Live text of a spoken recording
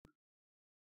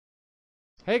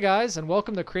Hey guys, and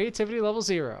welcome to Creativity Level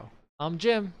Zero. I'm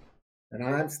Jim. And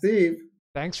I'm Steve.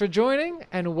 Thanks for joining,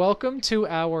 and welcome to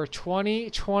our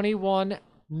 2021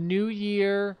 New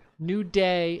Year, New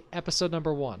Day episode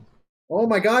number one. Oh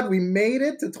my God, we made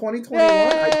it to 2021.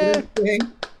 Yay!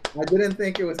 I didn't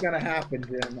think it was gonna happen,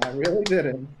 Jim. I really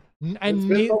didn't. It's And,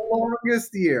 been the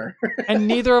longest year. and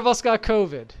neither of us got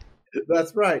COVID.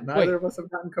 That's right. Wait, Neither of us have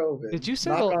gotten COVID. did you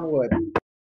say Knock the on wood.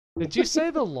 did you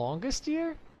say the longest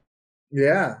year?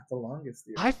 Yeah, the longest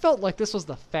year. I felt like this was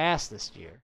the fastest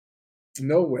year.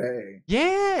 No way.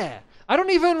 Yeah. I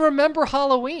don't even remember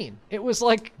Halloween. It was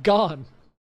like gone.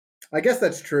 I guess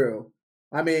that's true.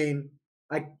 I mean,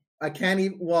 I can't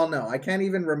even. Well, no, I can't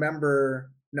even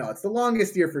remember. No, it's the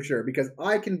longest year for sure because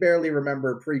I can barely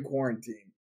remember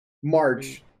pre-quarantine,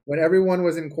 March when everyone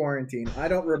was in quarantine. I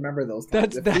don't remember those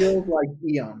times. It feels like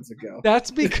eons ago.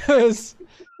 That's because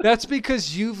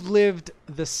you've lived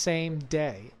the same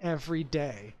day every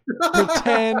day for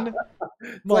 10 months.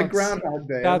 It's like Groundhog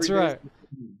Day. That's right.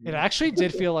 It actually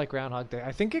did feel like Groundhog Day.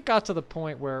 I think it got to the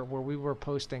point where we were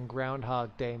posting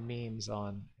Groundhog Day memes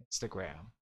on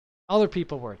Instagram. Other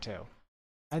people were too.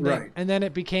 And then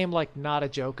it became like not a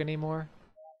joke anymore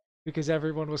because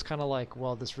everyone was kind of like,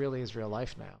 well, this really is real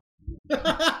life now.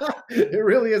 It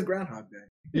really is Groundhog Day.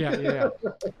 Yeah.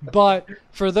 But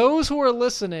for those who are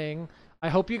listening, I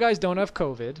hope you guys don't have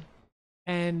COVID.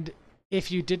 And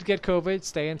if you did get COVID,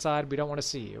 stay inside. We don't want to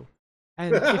see you.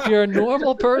 And if you're a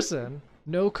normal person,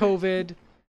 no COVID,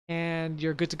 and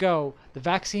you're good to go, the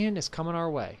vaccine is coming our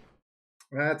way.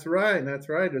 That's right. That's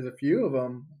right. There's a few of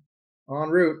them en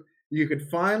route. You could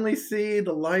finally see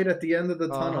the light at the end of the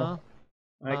tunnel.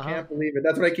 I can't believe it.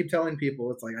 That's what I keep telling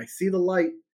people. It's like, I see the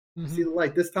light. I see the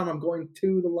light. This time I'm going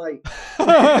to the light.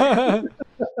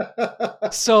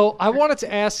 So I wanted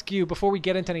to ask you, before we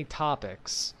get into any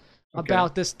topics,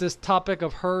 about this topic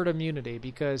of herd immunity,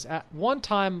 because at one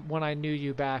time when I knew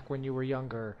you back when you were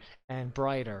younger and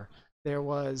brighter, there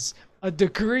was a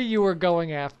degree you were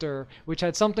going after which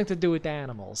had something to do with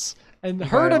animals. And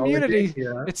herd immunity,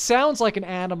 it sounds like an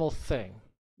animal thing.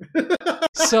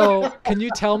 So can you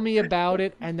tell me about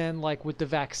it? And then, like, with the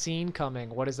vaccine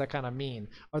coming, what does that kind of mean?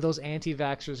 Are those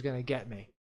anti-vaxxers going to get me?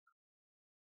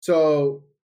 So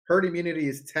herd immunity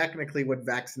is technically what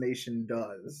vaccination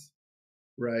does,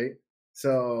 right?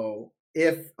 So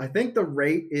if I think the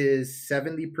rate is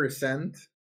 70%,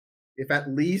 if at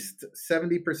least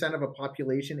 70% of a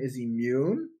population is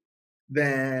immune,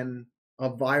 then a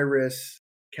virus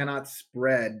cannot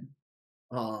spread.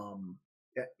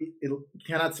 It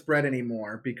cannot spread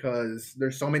anymore because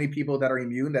there's so many people that are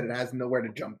immune that it has nowhere to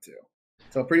jump to.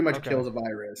 So it pretty much kills a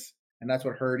virus, and that's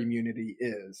what herd immunity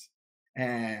is.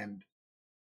 And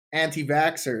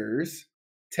anti-vaxxers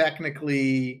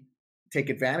technically take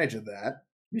advantage of that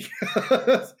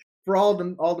because for all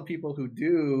the people who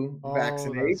do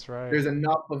vaccinate, there's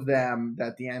enough of them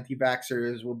that the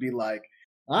anti-vaxxers will be like,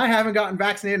 I haven't gotten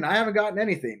vaccinated and I haven't gotten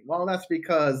anything. Well, that's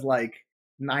because like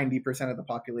 90% of the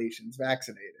population's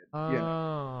vaccinated.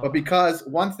 But because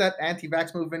once that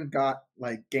anti-vax movement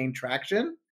gained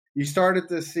traction, you started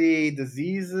to see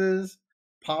diseases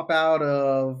pop out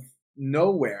of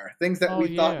nowhere, things that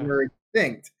we thought were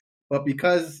extinct. But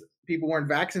because people weren't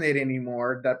vaccinated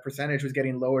anymore, that percentage was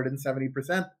getting lower than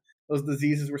 70%. Those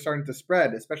diseases were starting to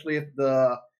spread, especially if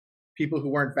the people who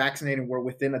weren't vaccinated were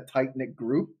within a tight-knit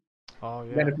group.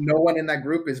 Then if no one in that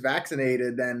group is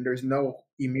vaccinated, then there's no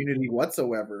immunity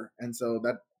whatsoever. And so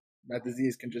that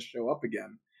disease can just show up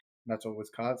again. That's what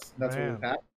was caused. That's what was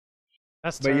happening.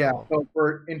 That's terrible.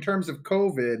 So in terms of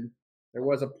COVID, there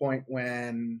was a point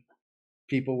when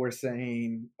people were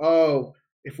saying, oh,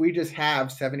 if we just have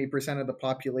 70% of the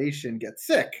population get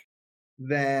sick,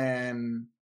 then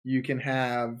you can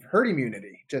have herd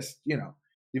immunity. Just,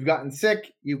 you've gotten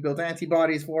sick, you've built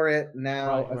antibodies for it.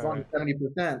 Now, as long as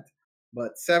 70%,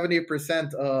 but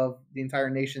 70% of the entire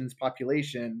nation's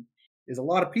population is a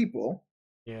lot of people.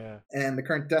 Yeah. And the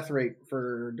current death rate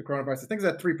for the coronavirus, I think, is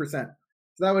at 3%.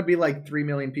 So that would be like 3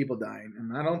 million people dying.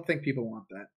 And I don't think people want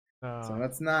that. So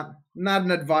that's not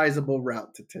an advisable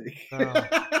route to take.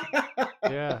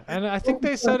 Yeah, and I think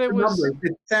they said it was... Numbers.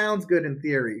 It sounds good in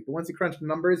theory, but once you crunch the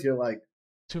numbers, you're like...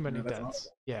 Too many deaths.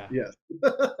 Awesome. Yeah. Yes.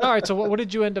 All right, so what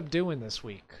did you end up doing this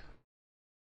week?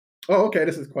 Oh, okay.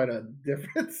 This is quite a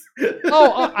difference.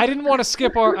 I didn't want to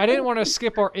skip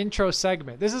our intro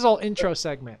segment. This is all intro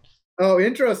segment. Oh,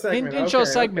 intro segment. Intro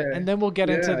segment, and then we'll get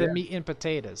into the meat and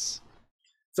potatoes.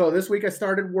 So this week I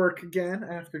started work again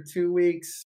after 2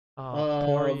 weeks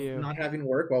of not having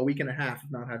work. Well, a week and a half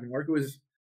of not having work. It was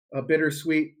a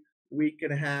bittersweet week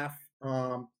and a half.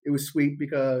 It was sweet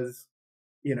because,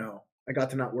 I got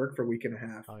to not work for a week and a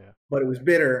half. Oh yeah. But it was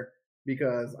bitter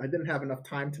because I didn't have enough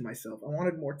time to myself. I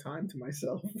wanted more time to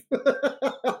myself.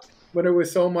 But it was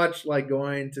so much like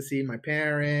going to see my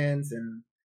parents and,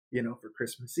 for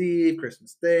Christmas Eve,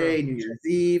 Christmas Day, New Year's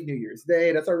Eve, New Year's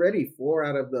Day. That's already 4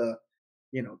 out of the,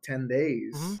 10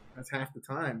 days. Mm-hmm. That's half the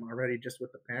time already just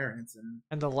with the parents.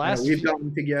 And the last we've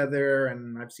gotten together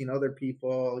and I've seen other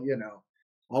people,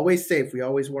 always safe. We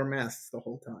always wore masks the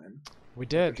whole time. We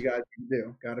did. What you guys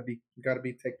do. Gotta be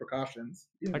take precautions.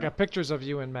 I got pictures of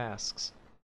you in masks.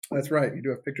 That's right. You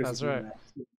do have pictures That's of you right. in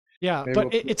masks. Yeah, maybe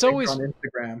but it's always on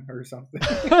Instagram or something.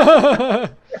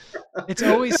 It's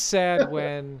always sad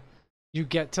when you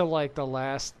get to like the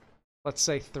last, let's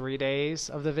say 3 days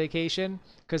of the vacation,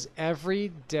 because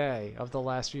every day of the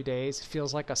last few days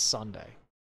feels like a Sunday.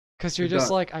 Because you're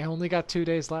just like, I only got 2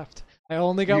 days left. I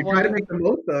only got one. You try to make the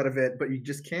most out of it, but you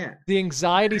just can't. The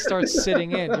anxiety starts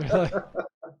sitting in.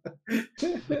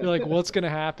 You're like, what's gonna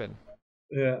happen?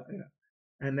 Yeah.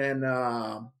 And then,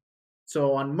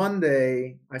 so on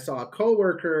Monday, I saw a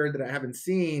coworker that I haven't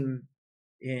seen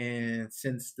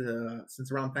since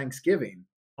around Thanksgiving.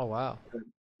 Oh wow!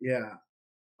 Yeah,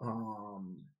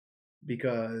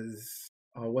 because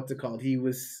what's it called? He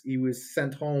was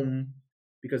sent home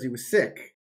because he was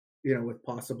sick, with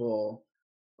possible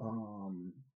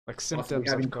like symptoms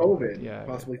having of COVID. Yeah,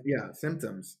 possibly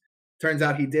symptoms. Turns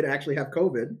out he did actually have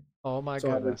COVID. Oh my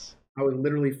goodness! I was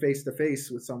literally face to face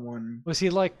with someone. Was he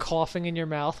like coughing in your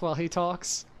mouth while he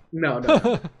talks? No.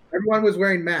 Everyone was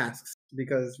wearing masks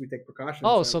because we take precautions.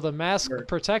 Oh, so the mask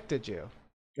protected you?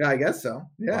 Yeah, I guess so.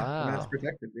 Yeah, wow. The mask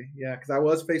protected me. Yeah, because I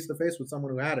was face to face with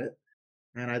someone who had it,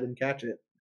 and I didn't catch it.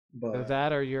 But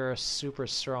that, or you're a super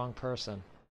strong person.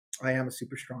 I am a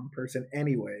super strong person,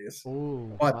 anyways.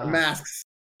 Ooh, but wow. The masks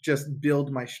just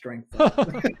build my strength.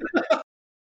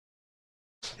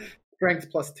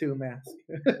 Strength plus 2 mask.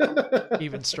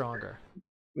 Even stronger.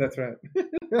 That's right.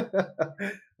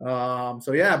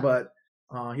 So yeah, but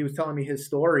he was telling me his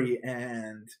story,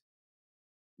 and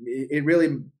it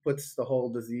really puts the whole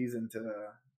disease into,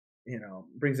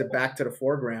 brings it back to the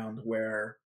foreground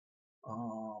where,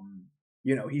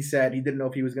 he said he didn't know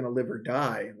if he was going to live or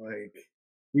die. Like,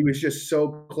 he was just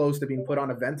so close to being put on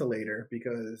a ventilator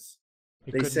because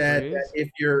they said that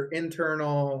if your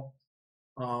internal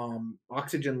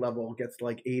oxygen level gets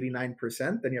like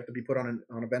 89%, then you have to be put on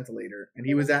a ventilator, and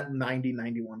he was at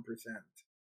 91%.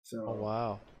 So oh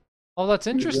wow. Oh, that's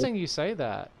interesting you say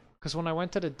that, because when I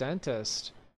went to the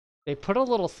dentist, they put a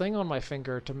little thing on my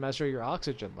finger to measure your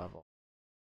oxygen level.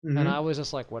 Mm-hmm. And I was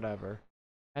just like, whatever.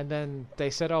 And then they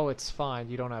said, oh, it's fine,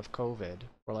 you don't have COVID,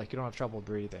 or like you don't have trouble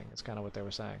breathing. It's kind of what they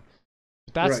were saying.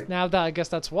 But that's right. Now that I guess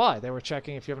that's why they were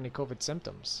checking if you have any COVID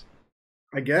symptoms.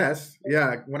 I guess.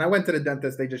 Yeah. When I went to the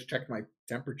dentist, they just checked my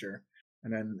temperature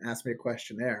and then asked me a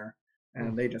questionnaire,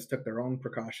 and they just took their own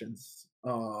precautions.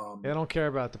 They don't care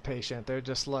about the patient. They're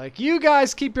just like, you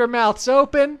guys keep your mouths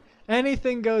open.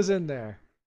 Anything goes in there.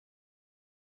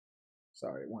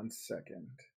 Sorry, 1 second.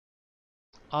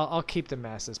 I'll keep the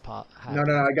masses happy.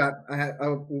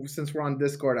 No. Since we're on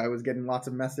Discord, I was getting lots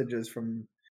of messages from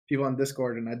people on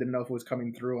Discord, and I didn't know if it was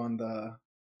coming through on the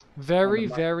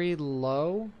very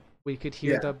low. We could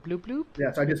hear the bloop bloop.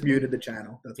 Yeah, so I just muted the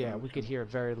channel. That's we could hear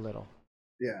very little.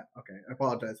 Yeah, okay. I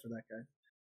apologize for that, guys.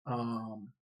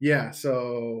 Yeah,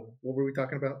 so what were we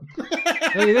talking about?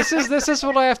 Hey, this is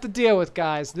what I have to deal with,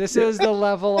 guys. This is the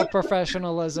level of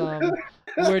professionalism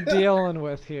we're dealing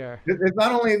with here. It's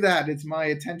not only that, it's my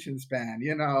attention span.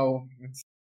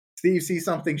 Steve sees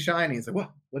something shiny. He's like,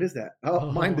 what is that?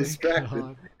 Oh, mine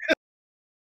distracted.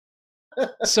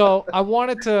 So I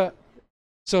wanted to...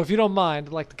 So if you don't mind,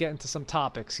 I'd like to get into some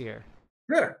topics here.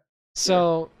 Sure.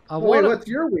 So what's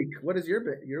your week? What has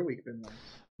your week been like?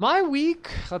 My week,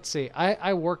 let's see.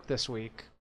 I worked this week.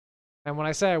 And when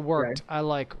I say I worked, I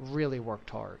like really worked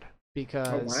hard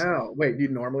because oh wow. Wait, do you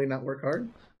normally not work hard?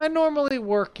 I normally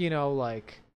work,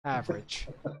 like average.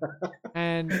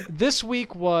 And this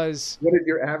week was what is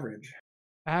your average?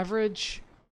 Average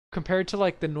compared to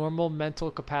like the normal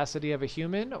mental capacity of a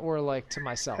human, or like to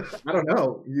myself? I don't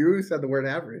know. You said the word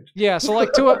average. Yeah, so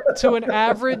like to an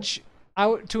average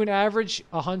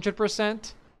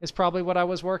 100% is probably what I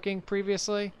was working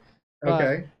previously.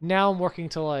 Okay. Now I'm working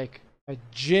to like a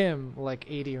gym like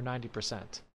 80 or 90%.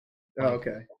 Oh,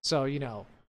 okay. So,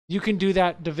 you can do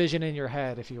that division in your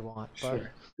head if you want. But...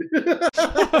 Sure.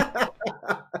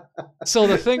 So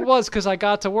the thing was, because I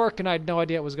got to work and I had no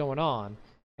idea what was going on.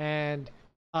 And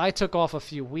I took off a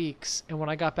few weeks, and when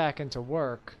I got back into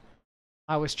work,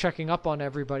 I was checking up on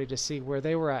everybody to see where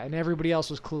they were at, and everybody else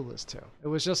was clueless too. It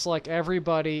was just like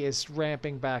everybody is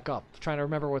ramping back up, trying to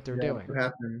remember what they're doing. What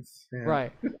happens? Yeah.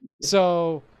 Right.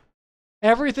 So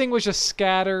everything was just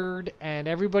scattered, and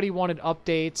everybody wanted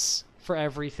updates for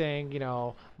everything. You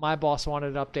know, my boss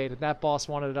wanted an update, and that boss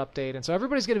wanted an update, and so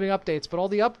everybody's getting updates, but all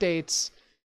the updates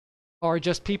are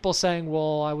just people saying,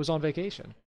 well, I was on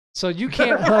vacation. So you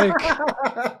can't, like,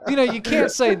 you know, you can't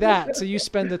say that. So you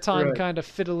spend the time kind of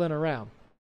fiddling around.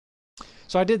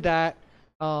 So I did that.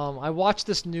 I watched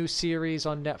this new series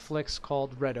on Netflix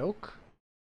called Red Oak,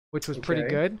 which was pretty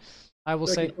good. I will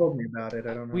say, you told me about it.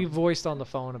 I don't know. We voiced on the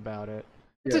phone about it.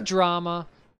 It's a drama.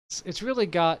 It's really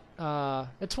got,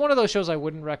 it's one of those shows I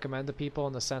wouldn't recommend to people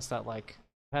in the sense that, like,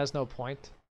 it has no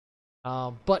point.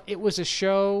 But it was a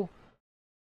show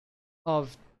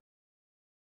of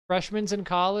freshmen in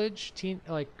college,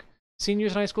 like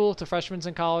seniors in high school to freshmen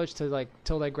in college to like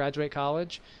till they graduate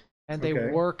college, and they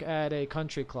work at a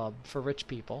country club for rich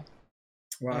people.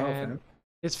 Wow, and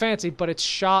it's fancy, but it's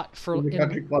shot for the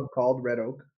country club called Red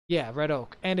Oak. Yeah, Red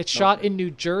Oak, and it's shot in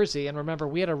New Jersey. And remember,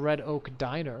 we had a Red Oak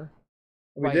diner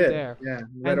there. Yeah,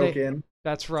 Red Oak Inn.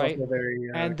 That's right. Very,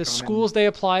 and the schools they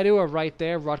apply to are right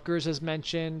there. Rutgers is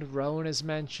mentioned, Rowan is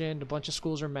mentioned, a bunch of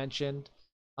schools are mentioned.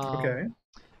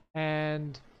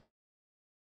 And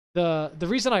the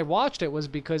reason I watched it was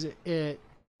because it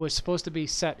was supposed to be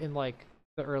set in like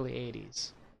the early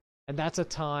 80s. And that's a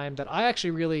time that I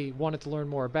actually really wanted to learn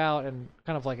more about and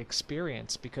kind of like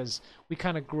experience, because we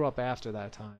kind of grew up after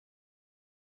that time.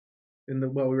 We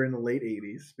were in the late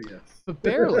 80s, but yes. But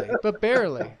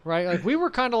barely, right? Like we were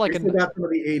kind of like we got some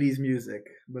of the 80s music,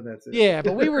 but that's it. Yeah,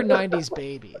 but we were 90s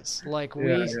babies. Like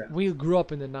we grew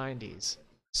up in the 90s.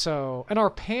 So, and our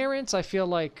parents, I feel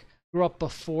like, grew up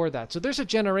before that. So there's a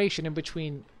generation in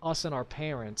between us and our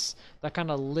parents that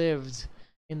kind of lived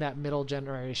in that middle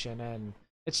generation, and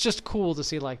it's just cool to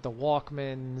see like the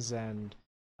Walkmans and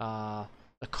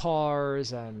the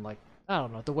cars and like, I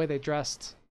don't know, the way they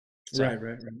dressed. So,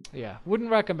 right. Yeah, wouldn't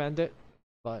recommend it,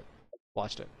 but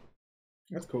watched it.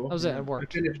 That's cool. That was it. It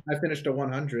worked. I finished a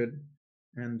 100,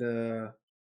 and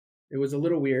it was a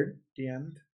little weird. The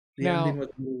end. The ending was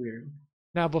a little weird.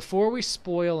 Now, before we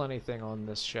spoil anything on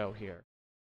this show here,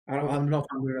 I don't know if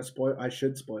I'm going to spoil. I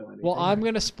should spoil anything. Well, I'm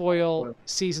going to spoil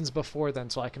seasons before then,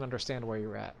 so I can understand where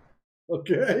you're at.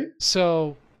 Okay.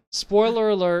 So, spoiler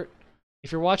alert: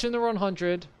 if you're watching the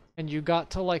 100 and you got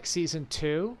to like season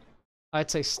 2, I'd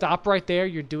say stop right there.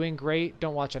 You're doing great.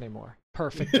 Don't watch anymore.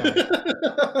 Perfect.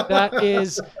 That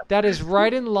is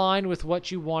right in line with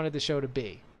what you wanted the show to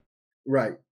be.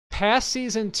 Right. Past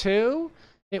season 2,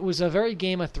 it was a very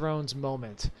Game of Thrones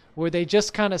moment where they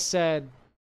just kind of said,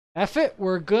 F it,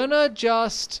 we're gonna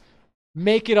just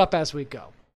make it up as we go.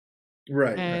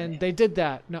 Right. And they did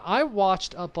that. Now, I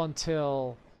watched up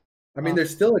until... I mean,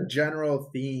 there's still a general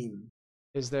theme.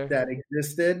 Is there? That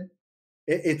existed.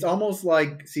 It's almost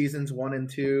like seasons 1 and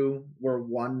 2 were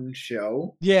one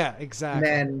show. Yeah, exactly.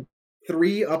 And then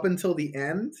 3 up until the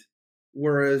end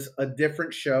was a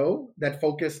different show that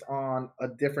focused on a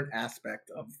different aspect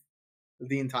of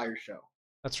the entire show.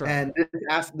 That's right. And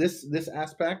this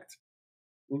aspect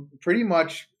pretty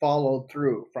much followed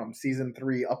through from season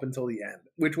 3 up until the end,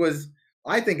 which was,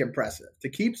 I think, impressive to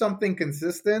keep something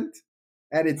consistent.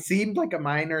 And it seemed like a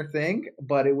minor thing,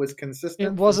 but it was consistent.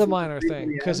 It was a minor thing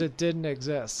because it didn't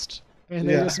exist, and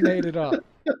they just made it up.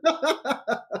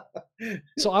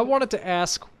 So I wanted to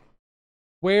ask,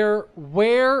 where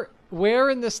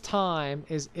in this time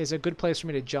is a good place for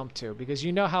me to jump to, because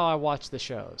you know how I watch the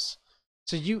shows.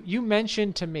 So you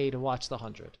mentioned to me to watch The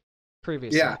 100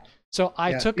 previously. Yeah. So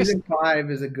I took season 5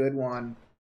 is a good one,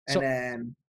 and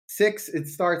then 6 it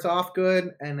starts off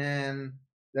good, and then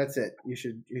that's it. You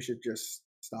should just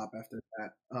stop after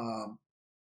that,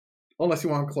 unless you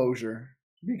want closure,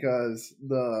 because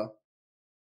the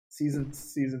season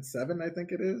 7, I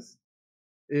think it is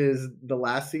the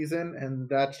last season, and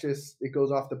that's just, it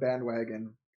goes off the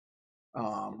bandwagon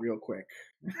real quick.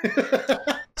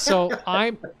 So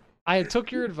I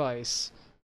took your advice,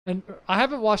 and I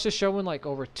haven't watched the show in like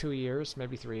over 2 years,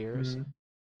 maybe 3 years. Mm-hmm.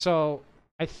 So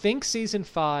I think season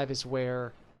 5 is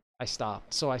where I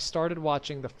stopped. So I started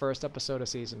watching the first episode of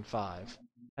season 5,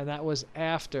 and that was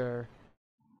after,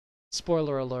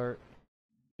 spoiler alert,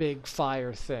 big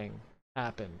fire thing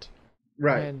happened.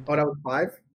 Right. And that was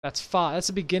 5? That's 5. That's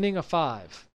the beginning of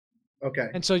 5. Okay.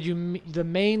 And so the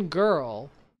main girl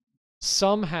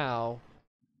somehow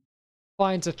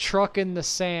finds a truck in the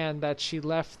sand that she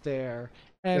left there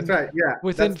And that's right. Yeah,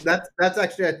 within that's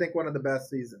actually I think one of the best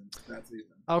seasons that season.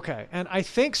 Okay, and I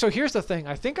think so. Here's the thing.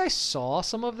 I think I saw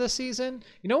some of this season.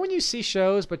 You know when you see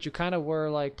shows, but you kind of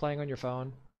were like playing on your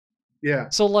phone. Yeah.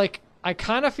 So like, I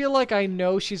kind of feel like I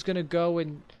know she's gonna go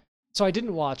and. So I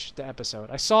didn't watch the episode.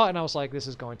 I saw it and I was like, this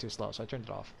is going too slow, so I turned it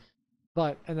off.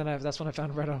 And then that's when I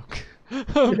found Red Oak.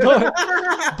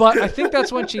 but I think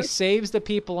that's when she saves the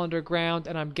people underground,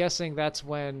 and I'm guessing that's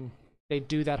when they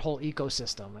do that whole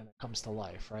ecosystem and it comes to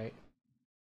life, right?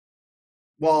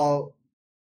 Well,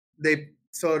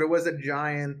 so there was a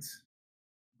giant.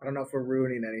 I don't know if we're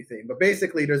ruining anything, but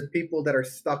basically, there's people that are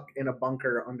stuck in a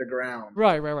bunker underground.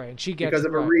 Right. And she gets because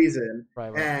of a reason.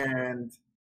 Right. And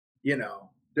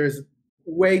there's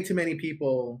way too many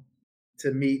people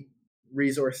to meet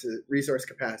resource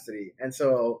capacity, and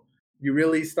so you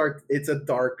really start. It's a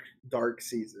dark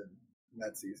season.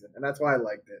 That season, and that's why I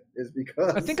liked it. Is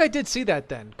because I think I did see that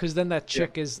then, because then that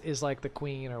chick is like the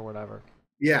queen or whatever.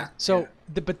 Yeah. So,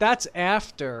 but that's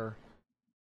after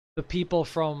the people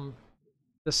from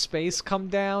the space come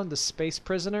down, the space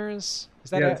prisoners.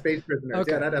 Is that space prisoners?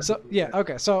 Okay.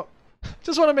 Okay. So,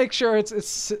 just want to make sure it's in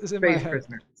space my head.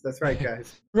 Prisoners. That's right,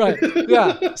 guys. Right.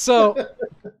 Yeah. So,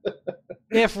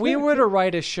 if we were to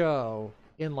write a show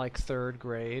in like 3rd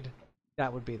grade,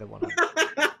 that would be the one.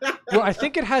 Well, I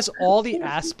think it has all the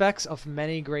aspects of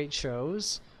many great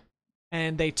shows,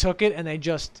 and they took it and they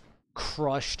just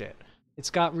crushed it. It's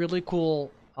got really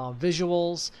cool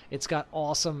visuals. It's got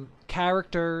awesome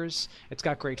characters. It's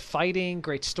got great fighting,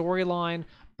 great storyline,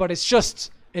 but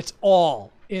it's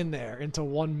all in there into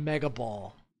one mega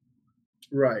ball.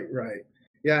 Right.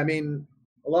 Yeah, I mean,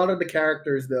 a lot of the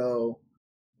characters though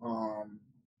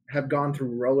have gone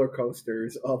through roller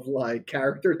coasters of like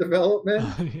character development.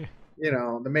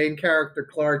 Yeah. The main character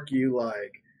Clark, you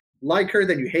like her,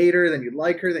 then you hate her, then you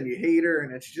like her, then you hate her,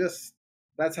 and it's just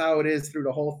that's how it is through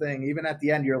the whole thing. Even at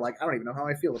the end, you're like, I don't even know how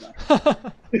I feel about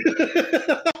her.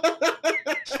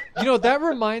 That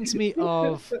reminds me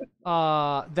of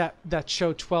that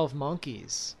show 12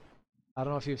 Monkeys. I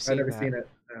don't know if you've seen that. I've never seen it.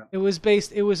 No.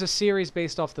 It was a series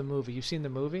based off the movie. You've seen the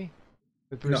movie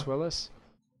with Bruce Willis?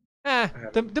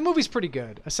 The movie's pretty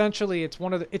good. Essentially, it's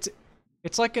one of the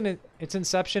it's like it's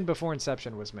Inception before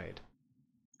Inception was made.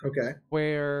 Okay.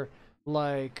 Where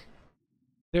like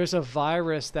there's a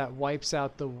virus that wipes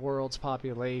out the world's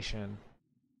population,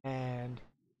 and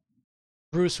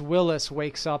Bruce Willis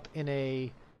wakes up in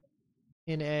a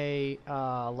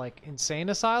like insane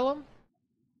asylum,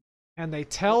 and they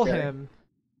tell him,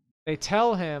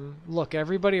 look,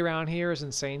 everybody around here is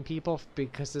insane people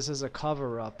because this is a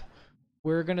cover up.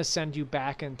 We're going to send you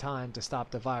back in time to stop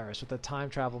the virus with a time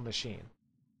travel machine.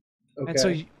 Okay.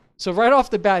 And so right off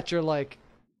the bat, you're like,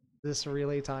 is this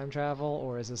really time travel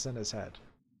or is this in his head?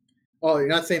 Oh, you're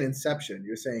not saying Inception.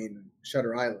 You're saying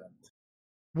Shutter Island.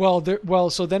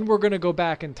 Well, so then we're going to go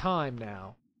back in time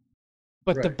now.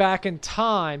 But right. The back in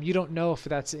time, you don't know if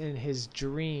that's in his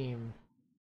dream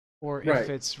or if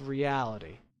it's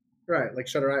reality. Right, like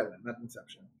Shutter Island, not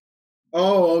Inception.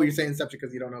 Oh, you're saying Inception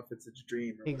because you don't know if it's a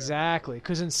dream. Exactly,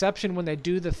 because Inception, when they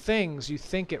do the things, you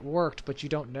think it worked, but you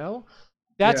don't know.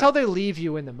 That's how they leave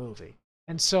you in the movie.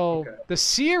 And so the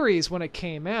series, when it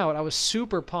came out, I was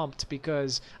super pumped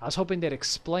because I was hoping they'd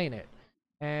explain it.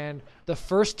 And the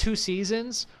first 2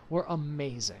 seasons were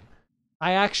amazing.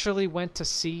 I actually went to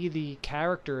see the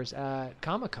characters at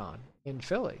Comic-Con in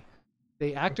Philly.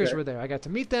 The actors were there. I got to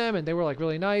meet them, and they were like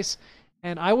really nice.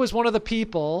 And I was one of the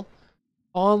people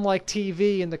on like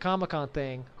TV in the Comic-Con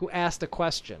thing who asked a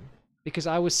question because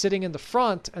I was sitting in the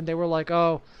front and they were like,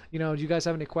 oh, do you guys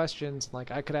have any questions?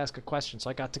 Like I could ask a question. So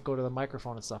I got to go to the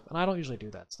microphone and stuff. And I don't usually do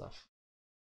that stuff.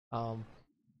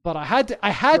 But I had to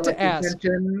ask.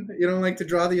 Attention? You don't like to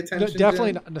draw the attention? No,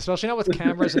 definitely not, especially not with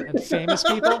cameras and famous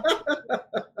people.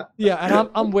 Yeah. And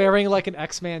I'm wearing like an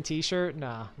X-Man t-shirt.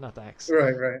 Nah, not thanks.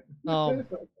 Right.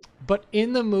 But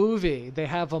in the movie, they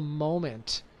have a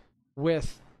moment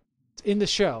in the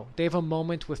show, they have a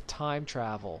moment with time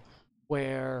travel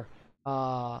where,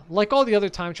 like all the other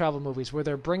time travel movies, where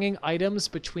they're bringing items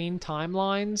between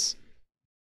timelines,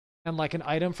 and like an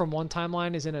item from one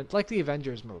timeline is like the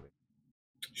Avengers movie.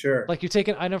 Sure. Like you take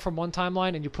an item from one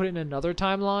timeline and you put it in another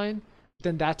timeline,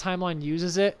 then that timeline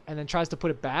uses it and then tries to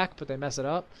put it back, but they mess it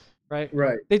up, right?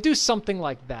 Right. They do something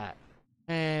like that.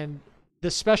 And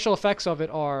the special effects of it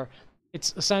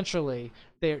it's essentially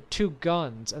they're 2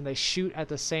 guns and they shoot at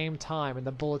the same time and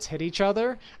the bullets hit each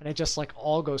other and it just like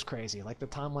all goes crazy. Like the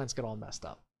timelines get all messed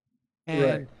up.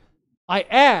 And I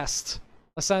asked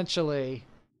essentially,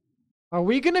 Are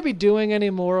we going to be doing any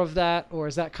more of that, or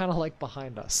is that kind of like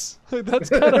behind us? That's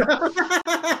kind of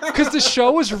because the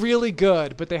show was really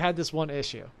good, but they had this one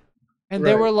issue, and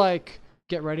they were like,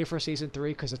 "Get ready for season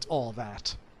 3 because it's all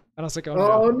that." And I was like,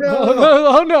 "Oh no,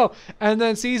 oh no!" And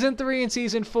then season 3 and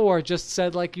season 4 just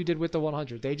said like you did with the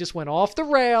 100. They just went off the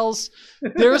rails.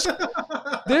 There's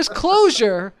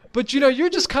closure, but you're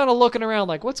just kind of looking around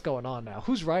like, "What's going on now?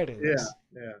 Who's writing this?"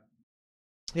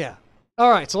 Yeah. All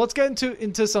right, so let's get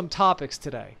into some topics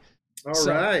today.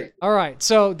 All right.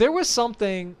 So there was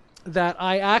something that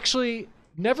I actually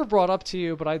never brought up to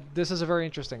you, but this is a very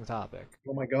interesting topic.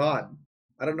 Oh my God.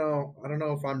 I don't know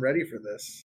if I'm ready for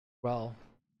this. Well,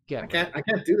 I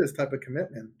can't do this type of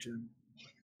commitment, Jim.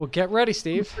 Well, get ready,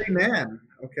 Steve. I'm a free man,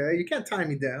 okay? You can't tie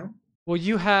me down. Well,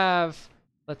 you have,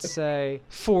 let's say,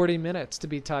 40 minutes to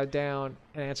be tied down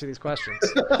and answer these questions.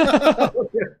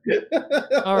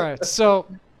 All right, so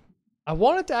I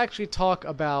wanted to actually talk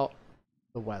about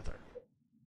the weather.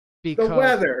 The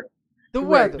weather.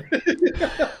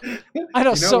 I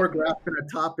know. We're grasping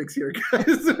at topics here,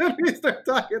 guys. We start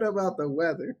talking about the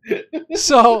weather.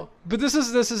 But this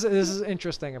is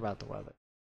interesting about the weather.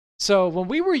 So when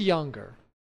we were younger,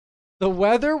 the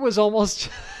weather was almost.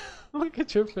 Look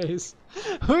at your face.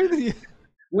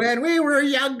 When we were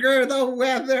younger, the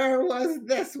weather was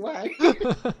this way.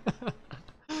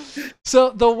 So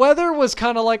the weather was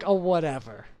kind of like a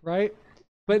whatever, right?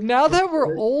 But now that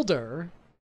we're older,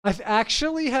 I've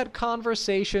actually had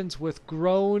conversations with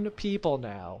grown people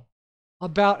now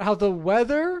about how the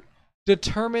weather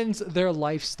determines their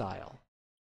lifestyle.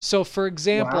 So for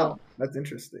example, wow, that's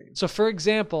interesting. So for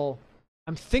example,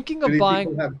 I'm thinking of buying.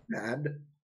 People have bad?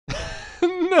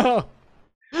 No.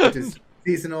 Just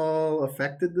seasonal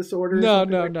affected disorders? No.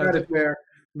 That is where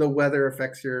the weather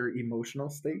affects your emotional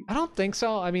state? I don't think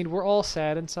so. I mean, we're all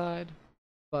sad inside,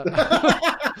 but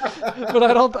but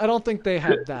I don't think they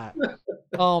have that.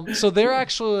 So they're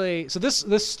actually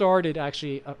this started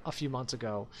actually a few months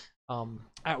ago.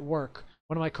 At work,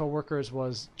 one of my coworkers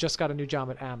just got a new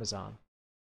job at Amazon,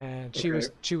 and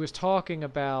she was talking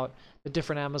about the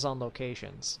different Amazon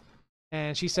locations,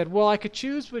 and she said, "Well, I could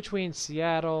choose between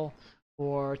Seattle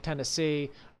or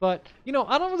Tennessee, but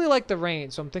I don't really like the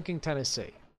rain, so I'm thinking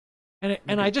Tennessee."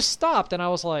 And I just stopped and I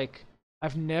was like,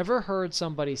 I've never heard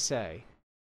somebody say,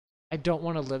 I don't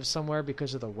want to live somewhere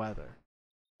because of the weather.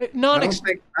 I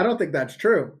don't think that's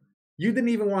true. You didn't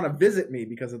even want to visit me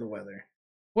because of the weather.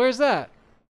 Where's that?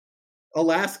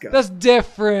 Alaska. That's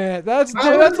different. That's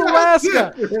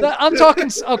Alaska.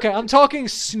 I'm talking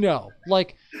snow.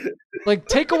 Like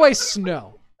take away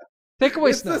snow. Take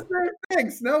away snow. It's the same thing.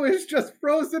 Snow is just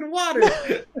frozen water.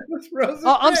 It's frozen.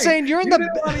 I'm saying you didn't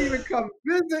want to even come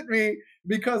visit me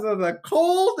because of the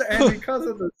cold and because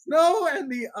of the snow and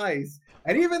the ice.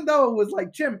 And even though it was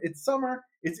like, Jim, it's summer,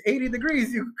 it's 80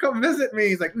 degrees, you can come visit me.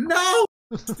 He's like, no,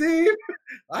 Steve,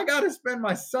 I got to spend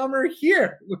my summer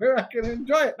here where I can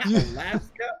enjoy it. Not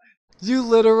Alaska. You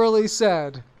literally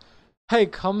said, hey,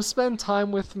 come spend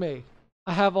time with me.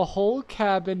 I have a whole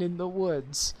cabin in the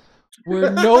woods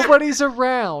where nobody's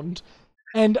around,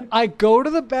 and I go to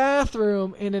the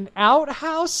bathroom in an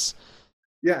outhouse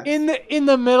in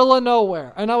the middle of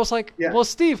nowhere. And I was like, well,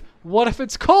 Steve, what if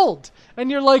it's cold? And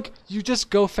you're like, you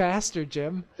just go faster,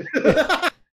 Jim.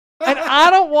 And I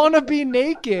don't want to be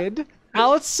naked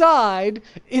outside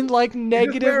in like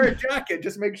negative. Just wear a jacket.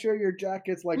 Just make sure your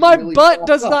jacket's like my really butt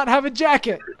does not have a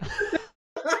jacket.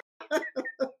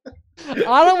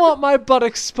 I don't want my butt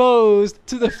exposed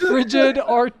to the frigid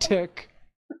Arctic.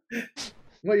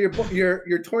 Well,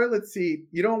 your toilet seat,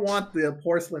 you don't want the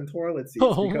porcelain toilet seats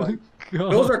because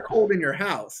those are cold in your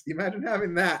house. Imagine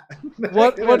having that.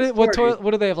 What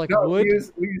do they have, like wood?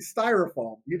 We use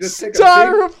styrofoam. You just take a big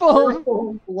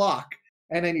styrofoam block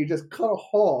and then you just cut a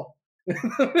hole in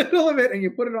the middle of it and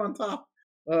you put it on top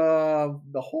of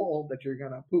the hole that you're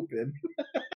gonna poop in.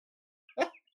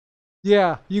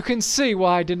 Yeah, you can see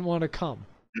why I didn't want to come.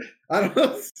 I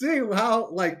don't see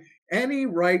how any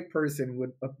right person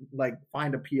would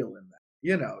find appeal in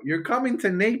that. You're coming to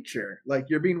nature, like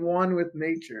you're being one with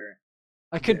nature.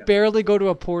 I could barely go to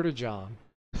a Porta-John.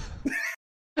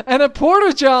 And a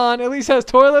Porta-John at least has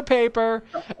toilet paper.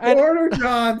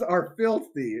 Porta-Johns are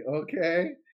filthy,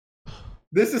 okay?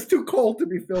 This is too cold to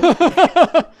be filthy.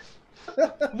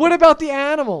 What about the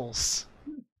animals?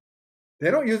 They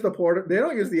don't use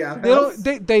the outhouse.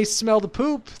 They smell the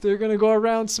poop. They're gonna go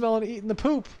around smelling, eating the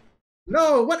poop.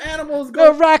 No, what animals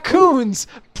go? Raccoons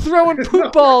throwing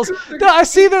poop balls. No, I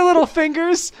see their little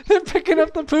fingers. They're picking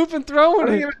up the poop and throwing it. I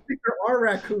don't even think there are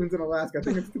raccoons in Alaska. I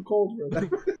think it's too cold for them.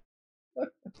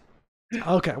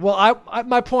 Okay. Well,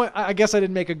 my point, I guess I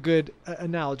didn't make a good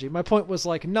analogy. My point was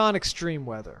like non-extreme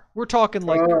weather. We're talking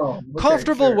like okay,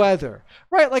 comfortable sure, weather,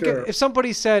 right? Like sure. if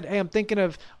somebody said, "Hey, I'm thinking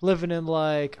of living in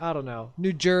like, I don't know,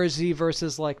 New Jersey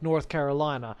versus like North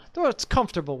Carolina." Though it's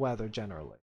comfortable weather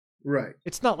generally. Right.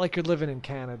 It's not like you're living in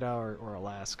Canada or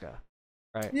Alaska,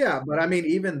 right? Yeah, but I mean,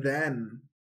 even then,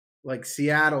 like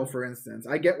Seattle, for instance,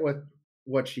 I get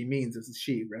what she means. It's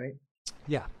she, right?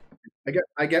 Yeah.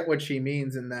 I get what she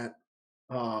means in that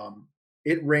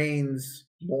it rains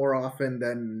more often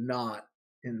than not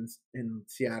in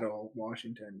Seattle,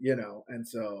 Washington, and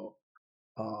so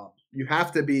you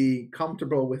have to be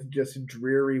comfortable with just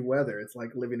dreary weather. It's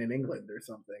like living in England or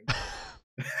something.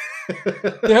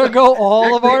 There go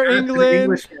all of our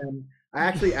England. I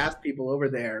actually asked people over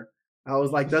there. I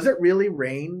was like, "Does it really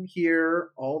rain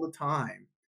here all the time?"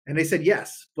 And they said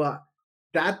yes, but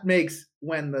that makes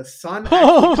when the sun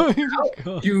actually comes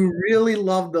out, you really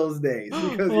love those days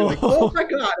because you're like, "Oh my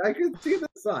god, I can see the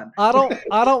sun." I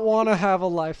don't want to have a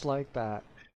life like that.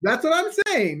 That's what I'm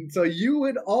saying. So you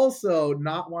would also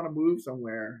not want to move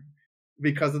somewhere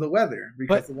because of the weather,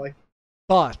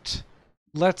 But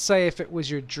let's say if it was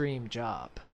your dream job.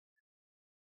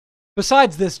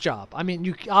 Besides this job, I mean,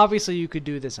 you could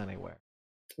do this anywhere.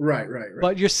 Right.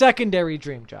 But your secondary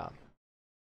dream job.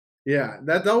 Yeah,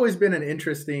 that's always been an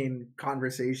interesting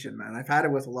conversation, man. I've had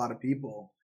it with a lot of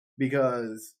people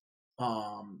because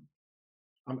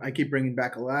I keep bringing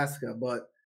back Alaska, but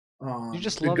you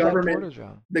just love that border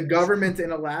job. The government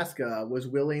in Alaska was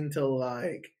willing to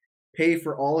like pay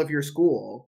for all of your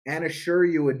school and assure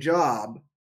you a job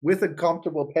with a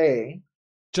comfortable pay,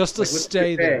 just to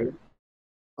stay there.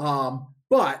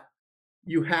 But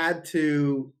you had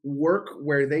to work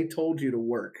where they told you to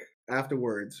work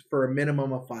afterwards for a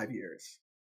minimum of 5 years.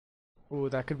 Ooh,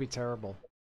 that could be terrible.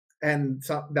 And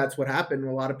so that's what happened.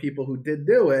 A lot of people who did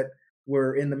do it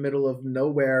were in the middle of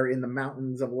nowhere in the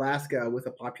mountains of Alaska with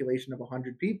a population of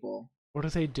 100 people. What do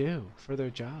they do for their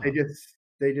job? They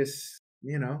just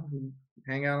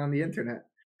hang out on the internet.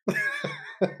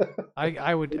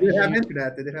 I would. They did have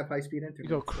internet. They did have high-speed internet. You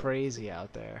go crazy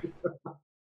out there.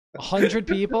 100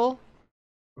 people.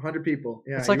 100 people.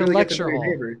 Yeah, it's like a lecture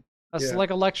hall. That's like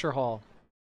a lecture hall.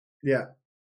 Yeah.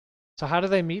 So how do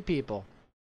they meet people?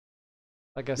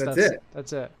 I guess that's it.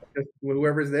 That's it. Just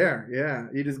whoever's there. Yeah,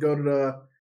 you just go to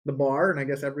the bar, and I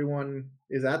guess everyone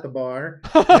is at the bar.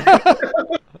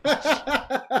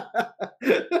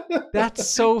 That's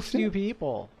so few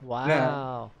people. Wow.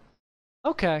 Yeah.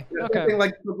 Okay. Yeah, okay.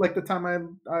 Like the time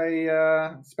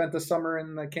I spent the summer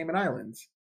in the Cayman Islands.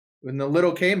 In the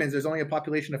Little Caymans, there's only a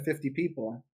population of 50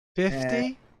 people.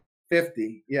 50?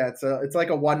 50. Yeah, it's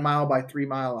like a 1 mile by 3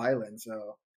 mile island.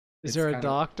 So is there a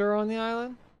doctor on the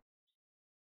island?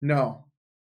 No.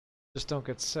 Just don't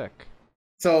get sick.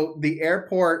 So the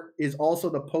airport is also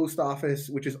the post office,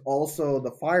 which is also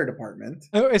the fire department.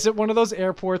 Oh, is it one of those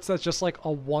airports that's just like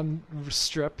a one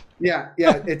strip? Yeah.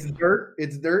 It's dirt.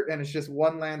 It's dirt, and it's just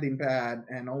one landing pad,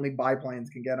 and only biplanes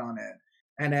can get on it.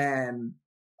 And then,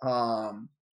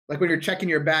 like when you're checking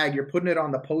your bag, you're putting it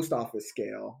on the post office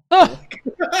scale.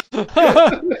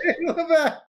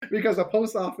 Because the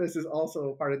post office is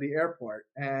also part of the airport.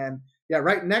 And yeah,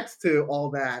 right next to all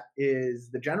that is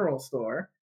the general store.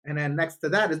 And then next to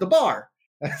that is the bar.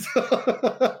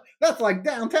 So, that's like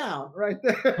downtown right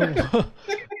there.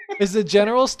 Is the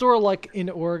general store like in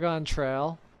Oregon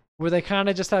Trail where they kind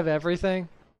of just have everything?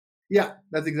 Yeah,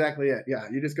 that's exactly it. Yeah,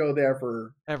 you just go there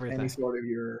for everything. Any sort of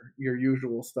your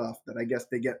usual stuff that I guess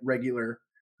they get regular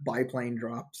biplane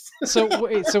drops. So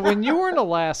wait, so when you were in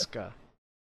Alaska,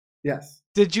 yes,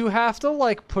 did you have to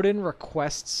like put in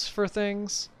requests for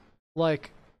things?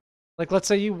 Like let's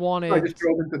say you wanted. I just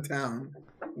drove into town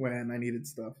when I needed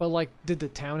stuff. But like, did the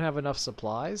town have enough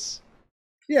supplies?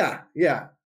 Yeah.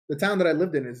 The town that I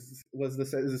lived in is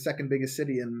the second biggest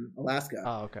city in Alaska.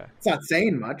 Oh, okay. It's not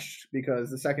saying much because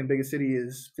the second biggest city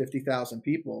is 50,000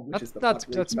 people, which is that's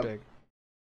big.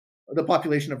 The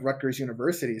population of Rutgers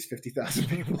University is 50,000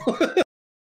 people.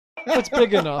 That's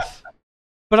big enough.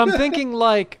 But I'm thinking,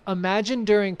 like, imagine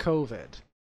during COVID,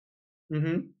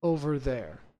 over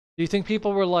there. Do you think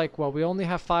people were like, well, we only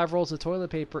have 5 rolls of toilet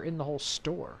paper in the whole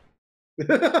store,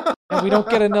 and we don't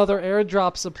get another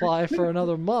airdrop supply for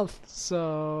another month,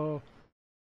 so...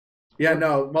 Yeah,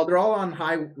 no. Well, they're all on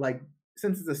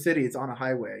since it's a city, it's on a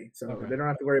highway, so They don't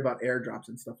have to worry about airdrops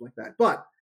and stuff like that. But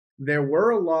there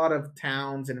were a lot of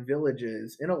towns and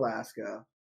villages in Alaska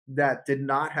that did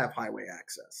not have highway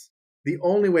access. The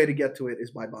only way to get to it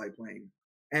is by biplane.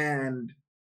 And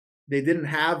they didn't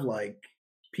have, like,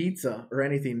 pizza or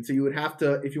anything. So you would have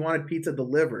to, if you wanted pizza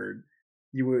delivered,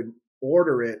 you would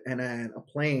order it, and then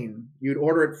you'd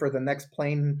order it for the next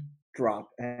plane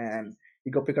drop, and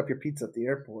you go pick up your pizza at the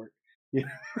airport. Yeah.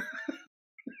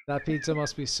 That pizza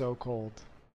must be so cold.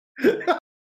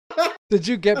 Did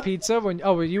you get pizza when?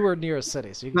 Oh, well, you were near a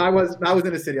city, so I was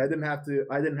in a city. I didn't have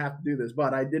to do this,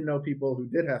 but I did know people who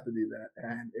did have to do that,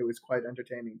 and it was quite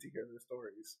entertaining to hear their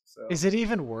stories. So, is it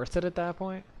even worth it at that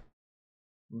point?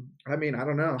 I mean, I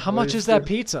don't know. How much is that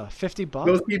pizza? $50?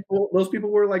 Those people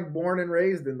were like born and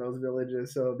raised in those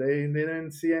villages, so they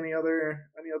didn't see any other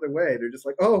way. They're just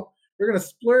like, oh, we're gonna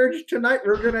splurge tonight.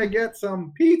 We're gonna get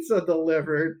some pizza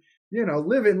delivered.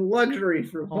 Live in luxury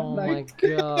for one night. Oh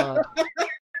my god!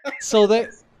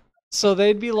 So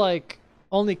they'd be like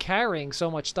only carrying so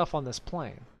much stuff on this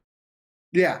plane.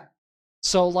 Yeah.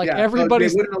 So like everybody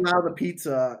they wouldn't allow the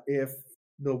pizza if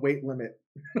the weight limit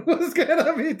was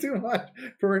gonna be too much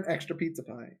for an extra pizza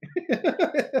pie.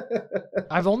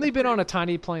 I've only been on a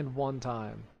tiny plane one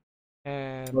time,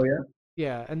 and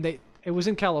and it was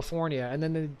in California, and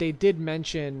then they did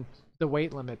mention the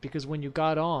weight limit because when you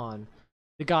got on,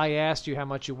 the guy asked you how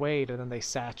much you weighed, and then they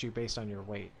sat you based on your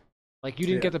weight. Like you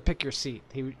didn't get to pick your seat.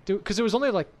 He because it was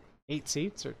only like 8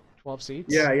 seats or 12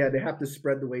 seats. Yeah, they have to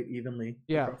spread the weight evenly.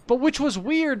 Yeah, but which was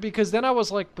weird because then I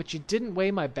was like, but you didn't weigh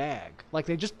my bag. Like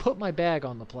they just put my bag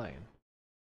on the plane.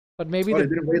 But maybe they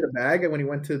didn't weigh the bag when he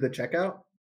went to the checkout?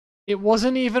 It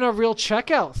wasn't even a real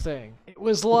checkout thing. It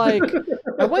was like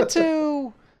I went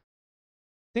to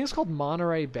I think it's called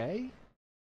Monterey Bay.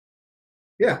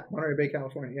 Yeah, Monterey Bay,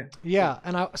 California, Yeah,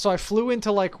 and I flew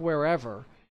into like wherever,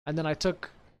 and then I took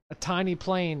a tiny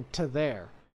plane to there.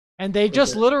 And they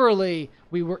just literally,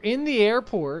 we were in the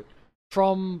airport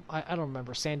from, I don't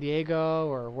remember, San Diego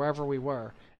or wherever we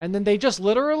were. And then they just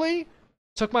literally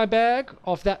took my bag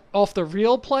off the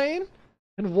real plane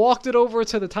and walked it over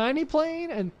to the tiny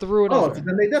plane and threw it on. Oh, so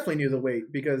then they definitely knew the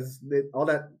weight because all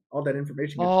that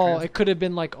information gets transferred. It could have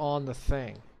been like on the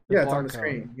thing. Yeah, it's on the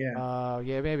screen. Yeah.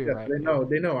 Yeah, maybe right.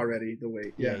 They know already the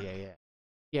weight. Yeah.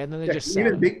 Yeah, and then they just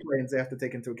even big planes they have to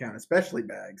take into account, especially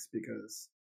bags, because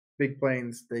big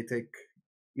planes they take,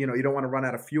 you don't want to run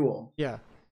out of fuel. Yeah.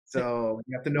 So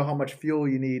you have to know how much fuel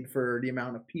you need for the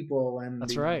amount of people and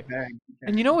that's right.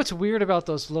 And you know what's weird about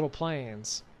those little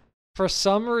planes? For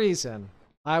some reason,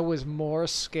 I was more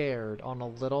scared on a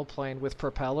little plane with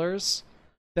propellers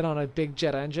than on a big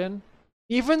jet engine.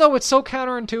 Even though it's so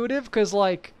counterintuitive, because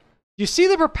like you see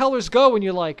the propellers go and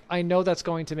you're like, I know that's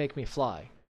going to make me fly.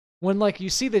 When like you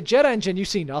see the jet engine, you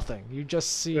see nothing. You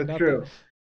just see nothing. True.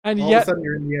 And all yet, of a sudden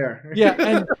you're in the air.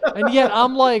 Yeah, and yet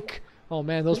I'm like, oh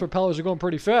man, those propellers are going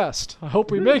pretty fast. I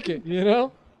hope we make it. Yeah,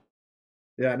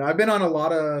 no, I've been on a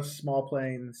lot of small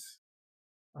planes,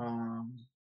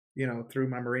 through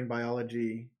my marine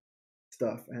biology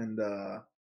stuff, and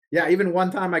even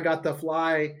one time I got to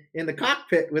fly in the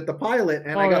cockpit with the pilot,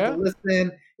 and I got to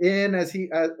listen in as he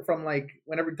from like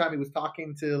every time he was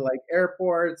talking to like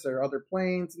airports or other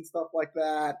planes and stuff like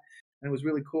that, and it was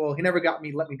really cool. He never let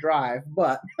me drive,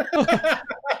 but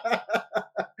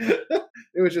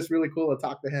it was just really cool to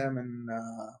talk to him and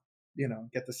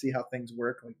get to see how things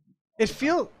work. Like, it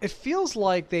feels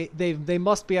like they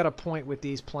must be at a point with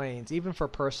these planes, even for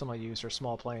personal use or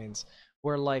small planes,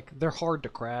 where like they're hard to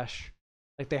crash.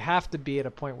 Like they have to be at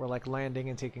a point where like landing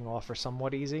and taking off are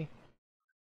somewhat easy.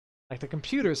 Like the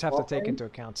computers have to take into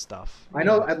account stuff. I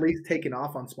know at least taking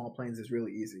off on small planes is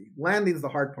really easy. Landing's the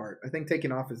hard part. I think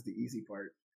taking off is the easy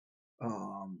part.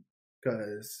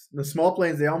 Because the small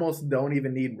planes, they almost don't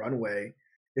even need runway.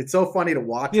 It's so funny to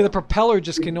watch. Yeah, the propeller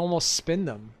just can almost spin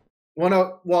them.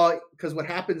 Well, because what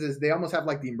happens is they almost have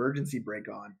like the emergency brake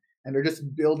on, and they're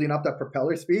just building up that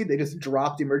propeller speed. They just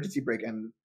drop the emergency brake,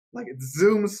 and like it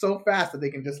zooms so fast that they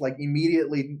can just like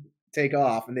immediately take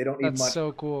off, and they don't need much. That's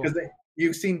so cool. Because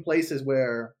you've seen places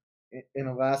where in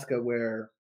Alaska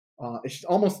where it's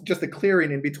almost just a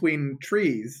clearing in between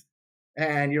trees,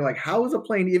 and you're like, how is a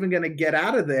plane even going to get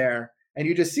out of there? And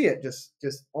you just see it just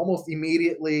almost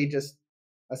immediately, just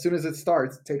as soon as it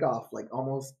starts, take off, like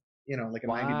almost, like a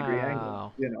 90-degree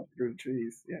angle, through the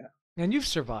trees. Yeah. And you've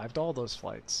survived all those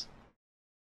flights.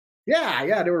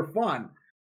 Yeah, they were fun.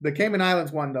 The Cayman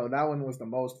Islands one, though, that one was the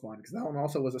most fun because that one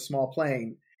also was a small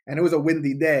plane and it was a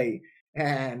windy day.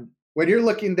 And when you're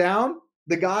looking down,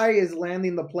 the guy is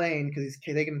landing the plane because he's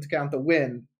taking into account the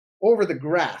wind over the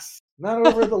grass, not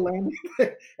over the landing.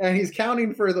 And he's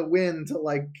counting for the wind to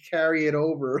like carry it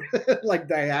over like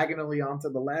diagonally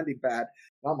onto the landing pad.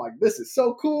 And I'm like, this is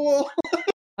so cool.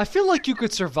 I feel like you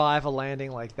could survive a landing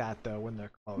like that though when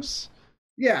they're close.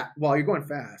 Yeah, well, you're going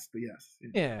fast, but yes.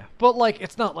 Yeah, but like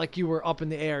it's not like you were up in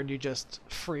the air and you just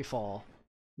free fall.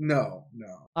 No.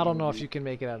 I don't know if you can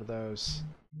make it out of those.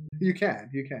 You can,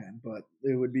 but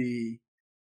it would be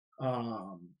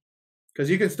because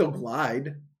you can still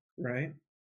glide, right?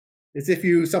 It's if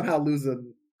you somehow lose a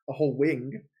whole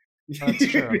wing, That's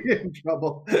true. you're in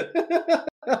trouble.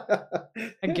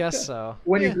 I guess so.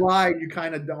 When you glide, you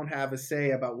kind of don't have a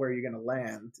say about where you're going to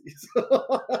land.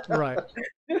 Right.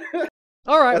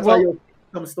 All right. That's why you'll see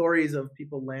some stories of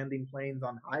people landing planes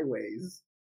on highways,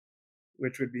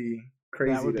 which would be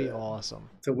crazy. That would be awesome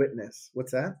to witness.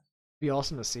 What's that? Be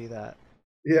awesome to see that.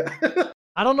 Yeah.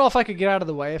 I don't know if I could get out of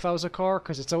the way if I was a car,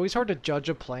 because it's always hard to judge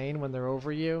a plane when they're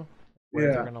over you,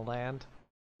 where they're going to land.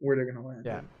 Where they're going to land.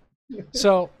 Yeah.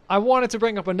 So I wanted to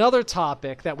bring up another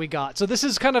topic that we got. So this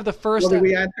is kind of the first. Well, did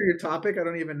we answer your topic? I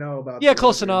don't even know about. Yeah,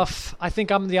 close enough. I think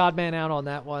I'm the odd man out on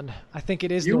that one. I think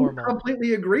it is normal. You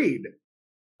completely agreed.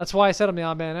 That's why I said I'm the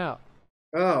odd man out.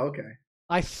 Oh, okay.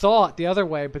 I thought the other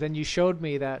way, but then you showed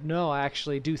me that no, I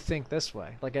actually do think this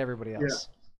way, like everybody else.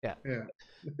 Yeah.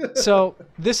 So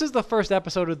this is the first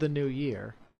episode of the new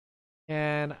year,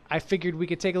 and I figured we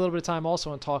could take a little bit of time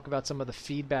also and talk about some of the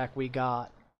feedback we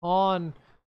got on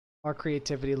our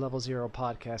Creativity Level Zero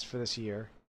podcast for this year.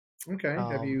 Okay.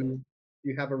 Have you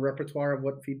have a repertoire of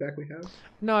what feedback we have?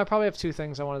 No, I probably have two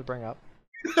things I wanted to bring up.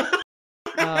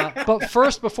 But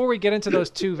first, before we get into those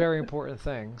two very important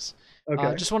things,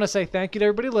 I just want to say thank you to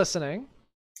everybody listening.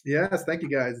 Yes, thank you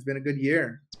guys. It's been a good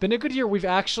year. It's been a good year. We've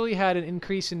actually had an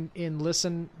increase in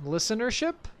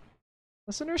listenership.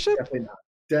 Listenership?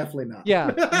 Definitely not.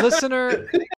 Yeah,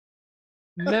 listenership.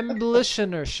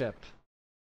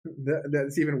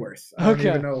 That's even worse. I don't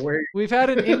even know where. We've had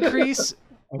an increase.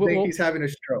 I think he's having a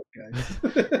stroke, guys.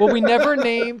 Well, we never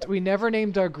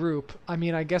named our group. I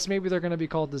mean, I guess maybe they're going to be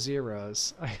called the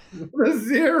Zeros. The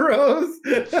Zeros.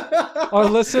 Our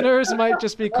listeners might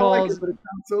just be called. I like it, but it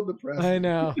sounds so depressing. I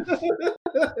know.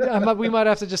 We might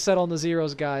have to just settle on the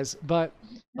Zeros, guys. But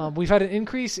we've had an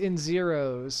increase in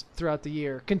Zeros throughout the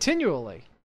year, continually.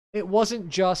 It wasn't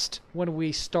just when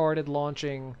we started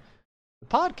launching the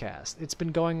podcast. It's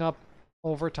been going up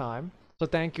over time. So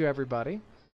thank you, everybody.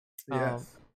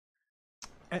 Yes.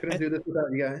 Couldn't do this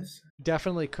without you guys.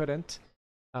 Definitely couldn't.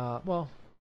 Well,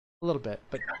 a little bit,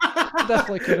 but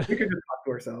definitely couldn't. We could just talk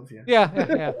to ourselves, yeah.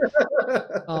 Yeah.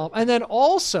 And then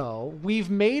also, we've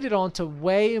made it onto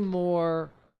way more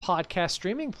podcast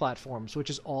streaming platforms, which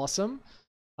is awesome.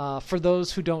 For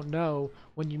those who don't know,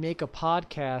 when you make a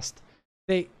podcast,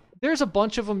 there's a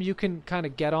bunch of them you can kind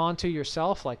of get onto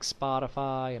yourself, like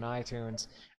Spotify and iTunes.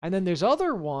 And then there's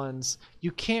other ones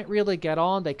you can't really get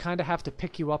on. They kind of have to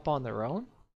pick you up on their own.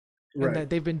 Right. And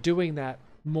they've been doing that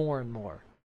more and more.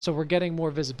 So we're getting more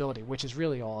visibility, which is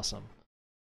really awesome.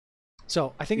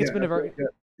 So I think it's been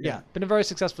been a very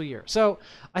successful year. So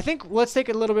I think let's take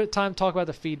a little bit of time to talk about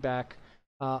the feedback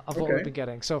of what we've been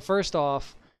getting. So first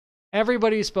off,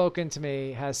 everybody who's spoken to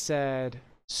me has said,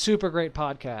 super great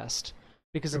podcast.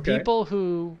 Because the people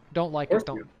who don't like it,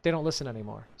 they don't listen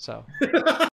anymore. So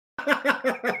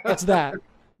that's that.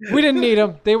 We didn't need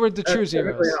them. They were the true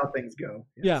Zeros. That's how things go.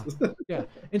 Yes. Yeah.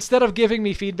 Instead of giving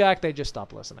me feedback, they just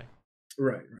stopped listening.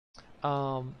 Right.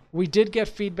 We did get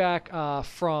feedback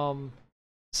from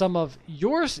some of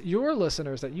your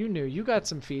listeners that you knew. You got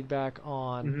some feedback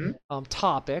on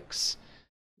topics.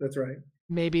 That's right.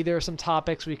 Maybe there are some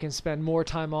topics we can spend more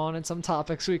time on and some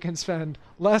topics we can spend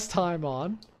less time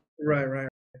on. Right.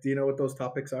 Do you know what those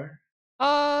topics are?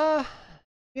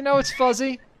 It's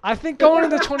fuzzy. I think going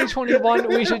into 2021,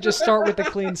 we should just start with the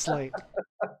clean slate.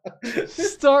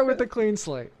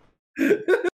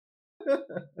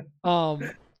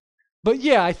 But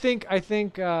yeah, I think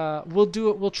we'll do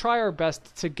it. We'll try our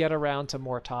best to get around to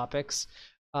more topics.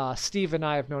 Steve and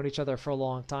I have known each other for a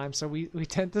long time, so we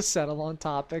tend to settle on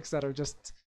topics that are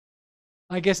just,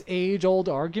 I guess, age-old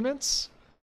arguments.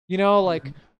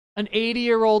 Like an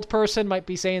 80-year-old person might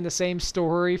be saying the same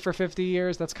story for 50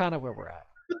 years. That's kind of where we're at.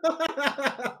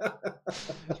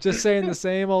 Just saying the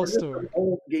same old story.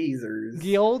 Old geezers.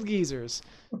 The old geezers.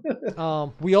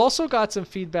 We also got some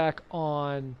feedback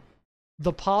on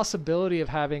the possibility of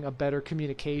having a better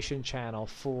communication channel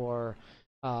for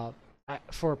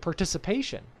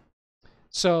participation.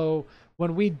 So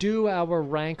when we do our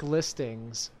rank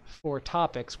listings for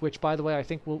topics, which by the way I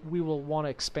think we will want to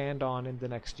expand on in the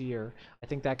next year. I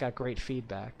think that got great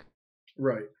feedback.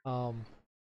 Right.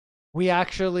 We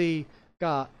actually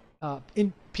got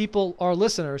our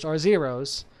listeners, our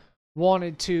Zeros,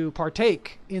 wanted to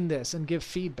partake in this and give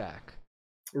feedback.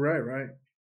 Right.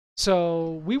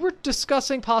 So we were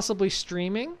discussing possibly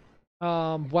streaming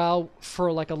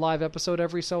for like a live episode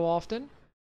every so often.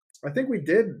 I think we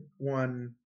did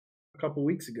one a couple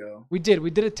weeks ago. We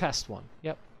did a test one.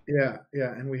 Yep. Yeah,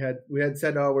 and we had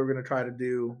said, oh, we're going to try to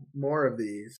do more of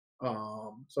these.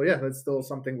 So yeah, that's still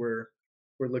something we're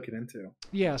looking into.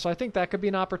 Yeah, so I think that could be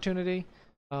an opportunity.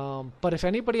 But if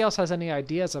anybody else has any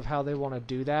ideas of how they want to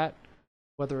do that,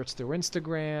 whether it's through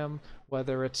Instagram,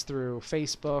 whether it's through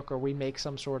Facebook, or we make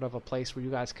some sort of a place where you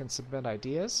guys can submit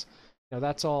ideas,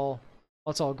 that's all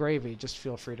gravy. Just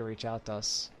feel free to reach out to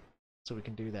us so we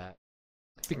can do that.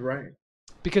 Right.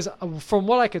 Because from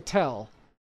what I could tell,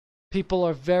 people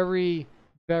are very,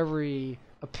 very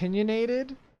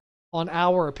opinionated on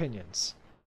our opinions.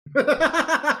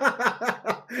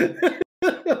 I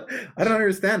don't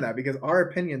understand that, because our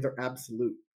opinions are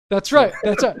absolute. That's right.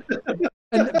 That's right.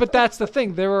 But that's the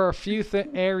thing. There are a few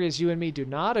areas you and me do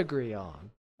not agree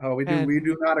on. Oh, we do. We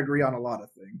do not agree on a lot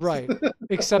of things. Right.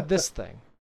 Except this thing.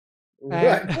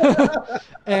 Right.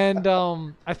 And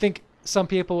I think some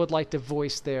people would like to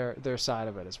voice their side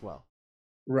of it as well.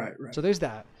 Right. So there's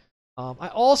that. I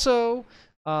also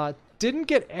didn't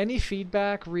get any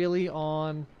feedback really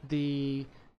on the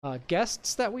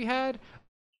guests that we had.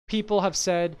 People have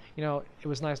said, it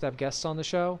was nice to have guests on the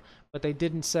show, but they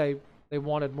didn't say they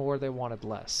wanted more, they wanted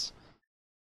less.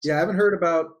 Yeah, I haven't heard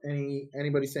about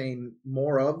anybody saying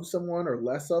more of someone or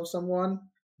less of someone,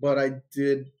 but I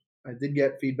did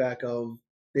get feedback of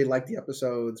they liked the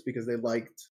episodes because they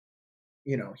liked,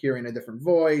 hearing a different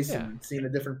voice and seeing a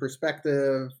different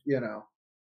perspective,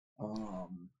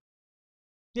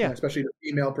 especially the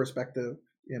female perspective.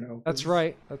 That's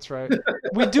right.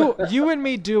 We do. You and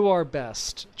me do our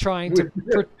best trying to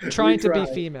be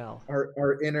female.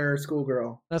 Our inner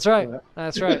schoolgirl. That's right.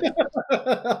 That's right.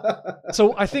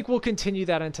 So I think we'll continue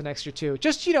that into next year too.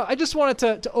 Just I just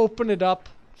wanted to open it up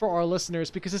for our listeners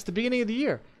because it's the beginning of the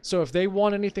year. So if they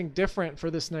want anything different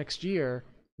for this next year,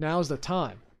 now's the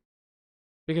time.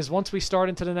 Because once we start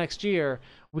into the next year,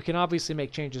 we can obviously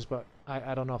make changes, but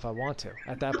I don't know if I want to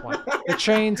at that point. The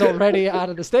train's already out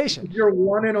of the station. Your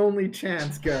one and only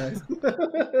chance, guys.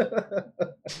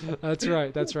 That's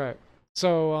right.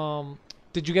 So,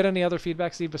 did you get any other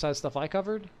feedback, Steve, besides stuff I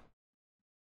covered?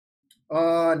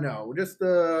 No, just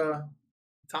the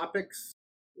topics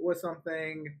was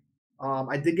something.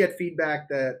 I did get feedback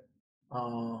that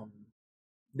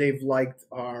they've liked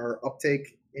our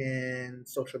uptake in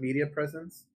social media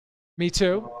presence. Me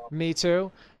too.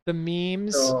 The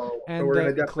memes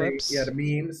and the clips. Yeah, the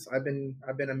memes. I've been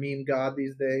a meme god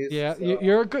these days. Yeah, so.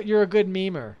 You're a good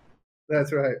memer.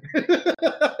 That's right.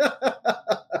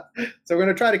 So we're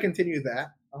gonna try to continue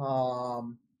that.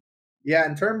 Yeah,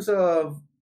 in terms of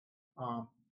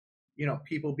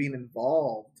people being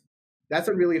involved, that's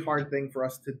a really hard thing for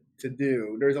us to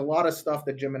do. There's a lot of stuff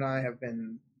that Jim and I have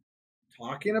been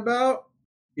talking about.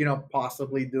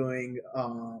 Possibly doing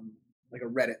like a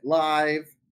Reddit live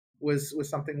was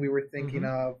something we were thinking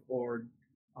of, or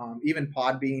even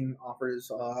Podbean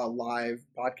offers a live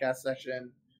podcast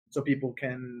session so people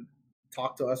can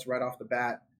talk to us right off the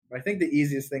bat. But I think the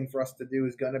easiest thing for us to do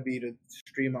is going to be to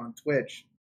stream on Twitch.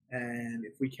 And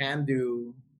if we can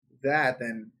do that,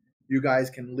 then you guys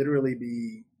can literally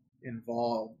be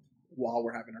involved while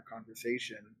we're having our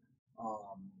conversation,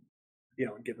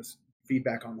 and give us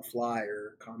feedback on the fly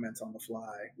or comments on the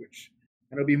fly,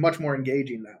 and it'll be much more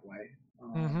engaging that way.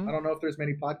 I don't know if there's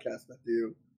many podcasts that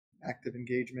do active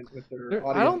engagement with their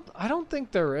audience. I don't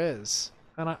think there is,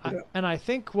 and I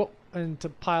think and to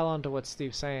pile on to what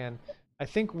Steve's saying, I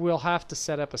think we'll have to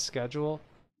set up a schedule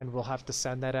and we'll have to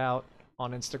send that out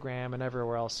on Instagram and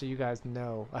everywhere else so you guys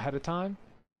know ahead of time.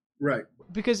 Right.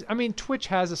 Because Twitch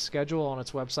has a schedule on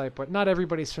its website, but not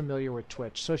everybody's familiar with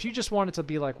Twitch. So if you just wanted to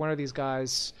be like one of these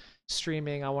guys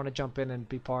streaming, I want to jump in and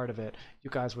be part of it,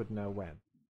 you guys would know when.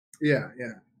 Yeah.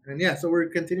 And so we're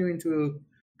continuing to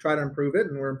try to improve it,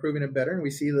 and we're improving it better, and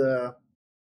we see the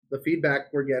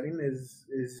feedback we're getting is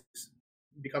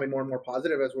becoming more and more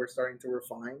positive as we're starting to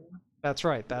refine. That's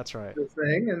right. This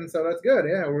thing, and so that's good.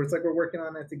 Yeah, it's like we're working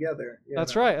on it together.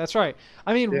 That's right.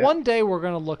 One day we're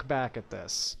gonna look back at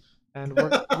this, and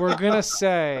we're gonna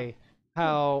say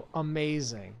how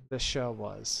amazing this show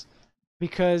was,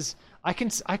 because I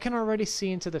can already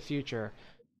see into the future.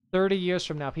 30 years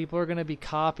from now, people are going to be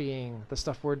copying the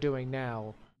stuff we're doing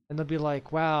now, and they'll be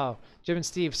like, wow, Jim and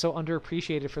Steve, so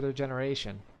underappreciated for their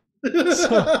generation.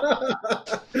 So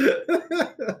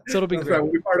it'll be great. Right.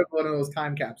 We'll be part of one of those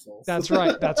time capsules. That's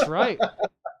right.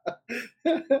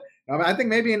 I think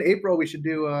maybe in April we should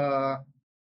do a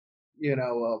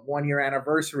 1-year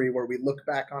anniversary where we look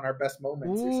back on our best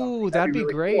moments. Ooh, that'd be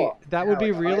really great. Cool. That would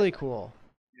be really cool.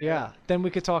 Yeah, then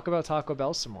we could talk about Taco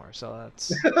Bell some more. So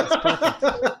that's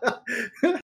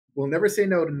perfect. We'll never say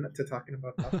no to talking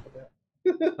about Taco Bell.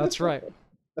 That's right.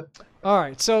 All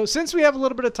right. So since we have a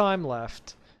little bit of time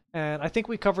left, and I think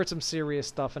we covered some serious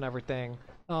stuff and everything.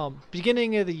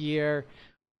 Beginning of the year,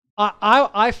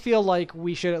 I feel like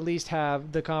we should at least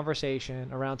have the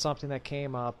conversation around something that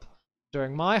came up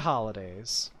during my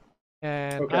holidays.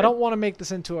 And I don't want to make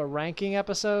this into a ranking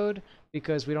episode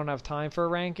because we don't have time for a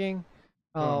ranking.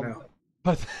 No.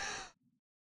 But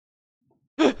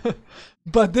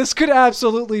but this could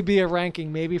absolutely be a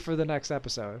ranking maybe for the next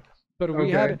episode. But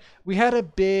we had a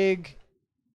big,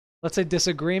 let's say,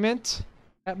 disagreement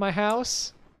at my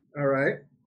house. All right.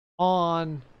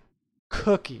 On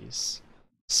cookies.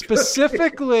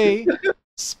 Specifically,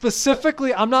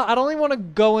 I don't even want to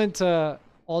go into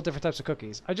all different types of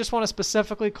cookies. I just want to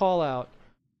specifically call out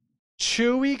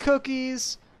chewy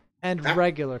cookies and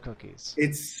regular cookies.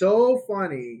 It's so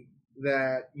funny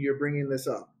that you're bringing this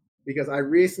up because I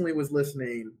recently was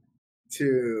listening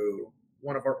to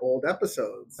one of our old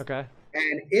episodes. Okay.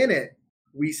 And in it,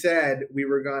 we said we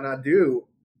were going to do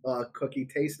a cookie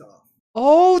taste-off.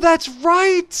 Oh, that's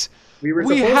right.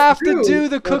 We have to do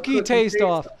the cookie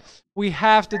taste-off. We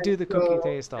have to do the cookie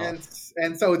taste-off.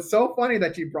 And so it's so funny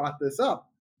that you brought this up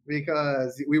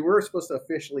because we were supposed to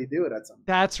officially do it at some point.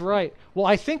 That's right. Well,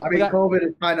 COVID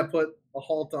has kind of put a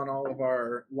halt on all of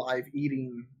our live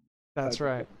eating. That's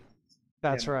right.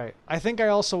 That's right. I think I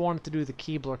also wanted to do the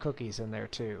Keebler cookies in there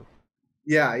too.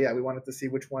 Yeah. We wanted to see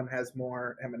which one has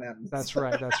more M&Ms. That's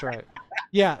right.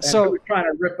 Yeah. So trying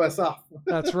to rip us off.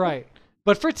 That's right.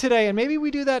 But for today, and maybe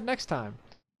we do that next time.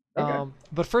 Okay.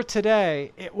 But for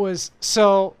today, it was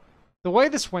so the way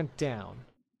this went down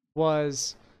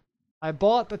was I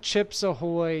bought the Chips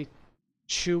Ahoy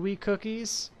chewy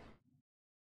cookies,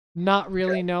 not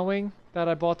really knowing that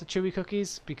I bought the chewy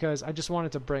cookies because I just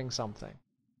wanted to bring something.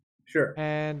 Sure.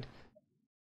 And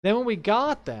then when we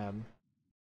got them,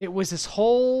 it was this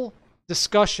whole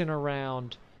discussion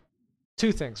around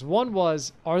two things. One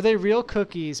was, are they real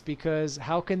cookies? Because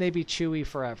how can they be chewy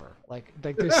forever? Like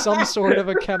there's some sort of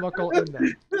a chemical in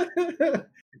them.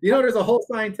 There's a whole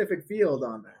scientific field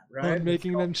on that, right? On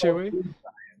making them chewy?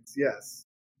 Science, yes.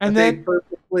 And they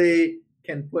perfectly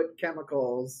can put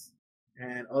chemicals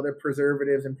and other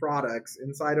preservatives and products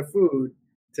inside of food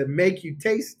to make you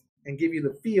taste and give you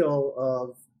the feel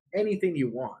of anything you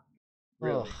want.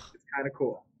 Really. It's kind of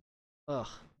cool. Ugh.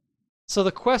 So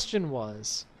the question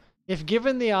was, if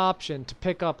given the option to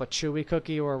pick up a chewy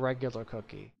cookie or a regular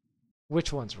cookie,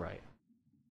 which one's right?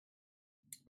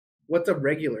 What's a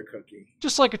regular cookie?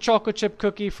 Just like a chocolate chip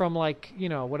cookie from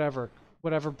whatever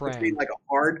brand. Like a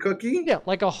hard cookie? Yeah,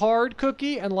 like a hard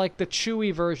cookie and like the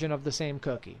chewy version of the same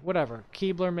cookie. Whatever.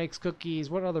 Keebler makes cookies.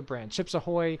 What other brand? Chips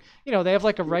Ahoy. They have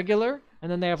like a regular and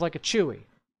then they have like a chewy.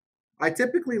 I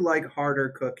typically like harder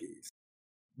cookies,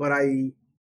 but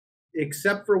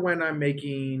except for when I'm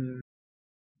making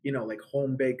like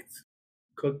home baked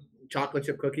chocolate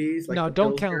chip cookies. Like no,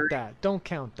 don't count that. Don't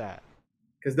count that.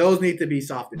 Because those need to be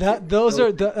soft. Those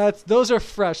are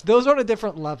fresh. Those are on a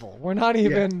different level. We're not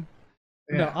even.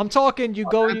 Yeah. No, I'm talking.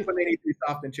 When they need to be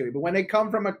soft and chewy, but when they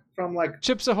come from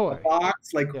Chips Ahoy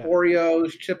box, like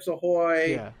Oreos, Chips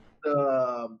Ahoy,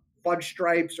 the Fudge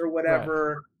Stripes or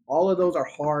whatever. Right. All of those are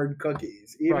hard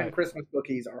cookies. Even Christmas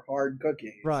cookies are hard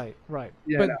cookies. Right.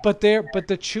 But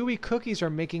the chewy cookies are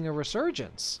making a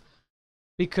resurgence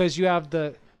because you have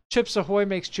the Chips Ahoy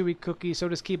makes chewy cookies, so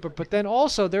does Keebler. But then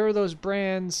also there are those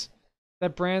brands,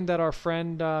 that brand that our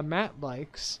friend Matt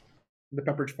likes. The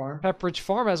Pepperidge Farm. Pepperidge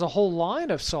Farm has a whole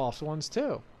line of soft ones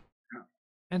too. Yeah.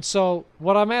 And so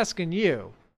what I'm asking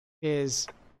you is,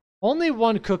 only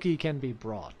one cookie can be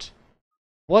brought.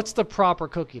 What's the proper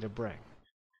cookie to bring?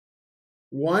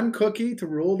 One cookie to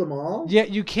rule them all? Yeah,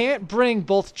 you can't bring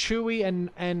both chewy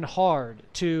and hard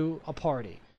to a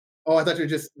party. Oh, I thought you were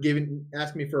just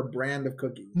asking me for a brand of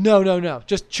cookies. No.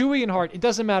 Just chewy and hard. It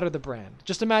doesn't matter the brand.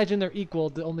 Just imagine they're equal.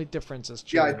 The only difference is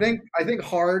chewy. Yeah, I think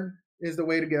hard is the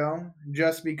way to go,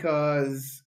 just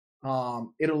because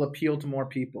it'll appeal to more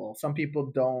people. Some people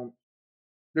don't.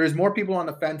 There's more people on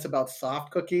the fence about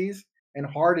soft cookies, and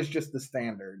hard is just the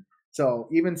standard. So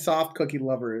even soft cookie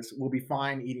lovers will be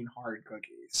fine eating hard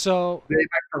cookies. So they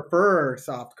might prefer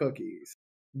soft cookies,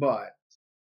 but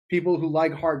people who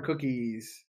like hard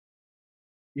cookies,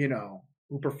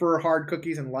 who prefer hard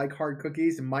cookies and like hard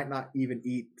cookies, might not even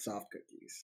eat soft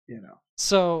cookies.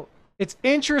 So it's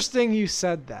interesting you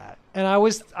said that, and I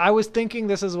was thinking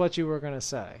this is what you were gonna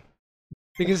say,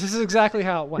 because this is exactly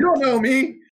how it went. You don't know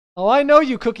me. Oh, I know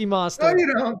you, Cookie Monster. No,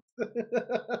 you don't.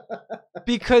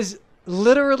 Because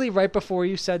literally right before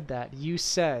you said that, you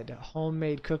said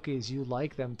homemade cookies, you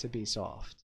like them to be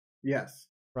soft. Yes.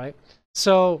 Right?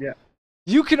 So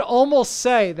you can almost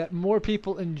say that more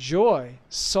people enjoy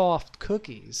soft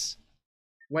cookies.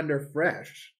 When they're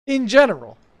fresh. In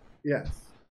general. Yes.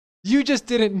 You just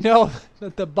didn't know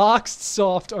that the boxed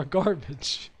soft are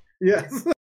garbage. Yes.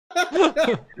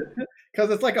 Because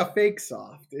it's like a fake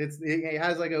soft. It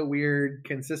has like a weird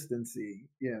consistency,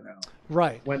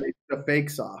 Right. when it's a fake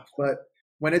soft. But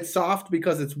when it's soft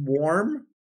because it's warm,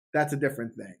 that's a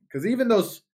different thing. Because even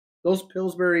those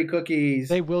Pillsbury cookies,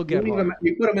 they will get hard.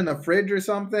 You put them in the fridge or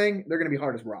something, they're going to be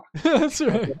hard as rock. That's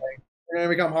right. They're going to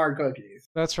become hard cookies.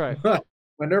 That's right.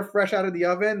 When they're fresh out of the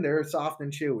oven, they're soft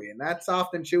and chewy, and that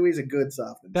soft and chewy is a good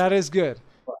soft and chewy. That is good.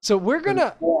 So we're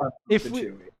gonna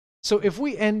if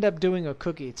we end up doing a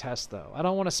cookie test, though, I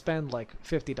don't want to spend like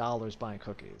 $50 buying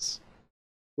cookies.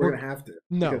 We're gonna have to.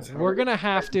 No, we're gonna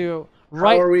have to.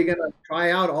 How are we gonna try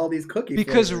out all these cookies?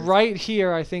 Because flavors? right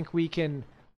here, I think we can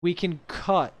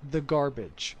cut the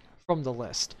garbage from the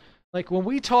list. Like when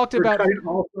we talked about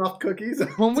all soft cookies.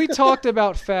 When we talked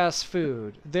about fast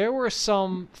food, there were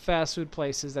some fast food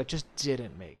places that just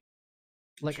didn't make it.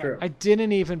 Like I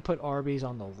didn't even put Arby's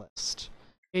on the list.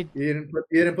 You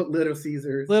didn't put Little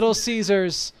Caesars. Little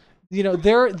Caesars,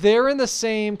 they're in the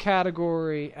same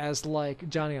category as like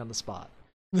Johnny on the Spot.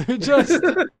 They're just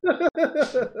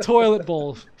toilet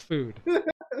bowl food.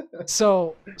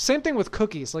 So same thing with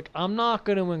cookies. Like I'm not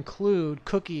going to include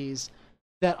cookies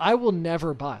that I will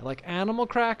never buy. Like animal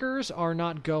crackers are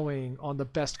not going on the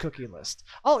best cookie list.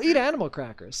 I'll eat animal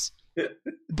crackers,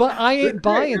 but I ain't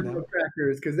buying them.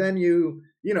 Crackers, because then you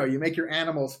make your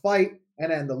animals fight,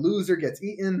 and then the loser gets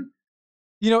eaten.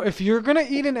 If you're gonna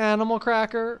eat an animal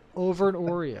cracker over an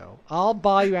Oreo, I'll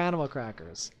buy you animal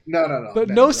crackers. No. But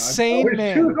no sane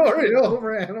man,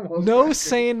 no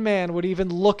sane man would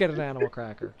even look at an animal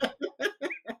cracker.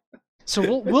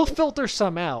 So we'll filter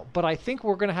some out, but I think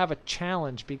we're gonna have a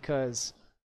challenge because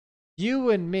you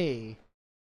and me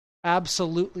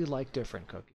absolutely like different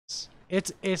cookies.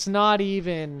 It's not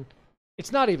even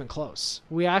close.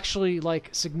 We actually like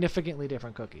significantly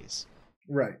different cookies.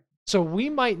 Right. So we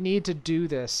might need to do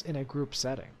this in a group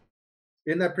setting.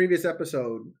 In that previous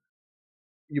episode,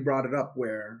 you brought it up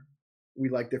where we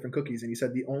like different cookies, and you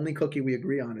said the only cookie we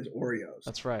agree on is Oreos.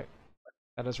 That's right.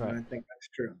 That is right. And I think that's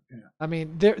true. Yeah. I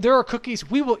mean, there are cookies.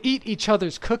 We will eat each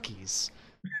other's cookies.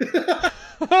 That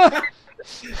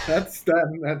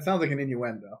sounds like an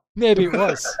innuendo. Maybe it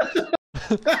was.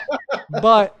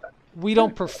 But we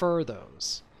don't prefer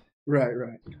those. Right.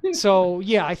 So,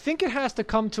 yeah, I think it has to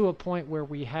come to a point where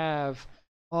we have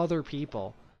other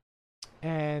people.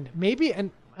 And maybe,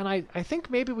 and I think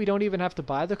maybe we don't even have to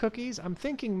buy the cookies. I'm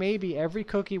thinking maybe every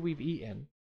cookie we've eaten,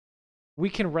 we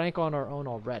can rank on our own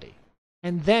already.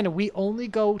 And then we only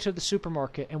go to the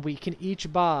supermarket and we can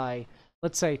each buy,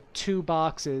 let's say, 2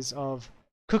 boxes of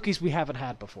cookies we haven't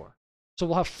had before. So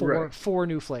we'll have four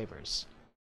new flavors.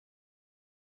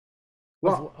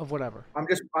 Well, of whatever. I'm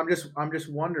just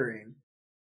wondering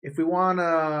if we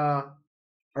wanna.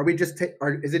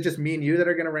 Is it just me and you that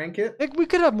are gonna rank it? Like we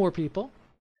could have more people.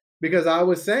 Because I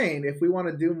was saying, if we want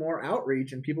to do more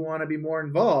outreach and people want to be more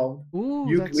involved,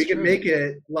 we can make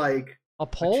it like a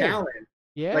poll, a challenge.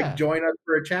 Yeah, like join us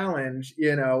for a challenge,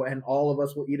 and all of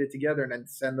us will eat it together and then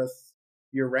send us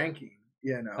your ranking.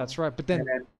 That's right. But then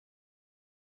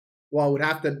well,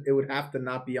 it would have to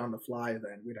not be on the fly.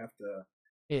 Then we'd have to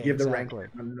give the ranking on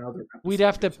another episode. We'd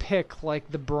have to pick like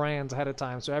the brands ahead of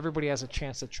time, so everybody has a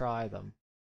chance to try them.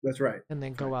 That's right. And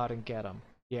then go out and get them.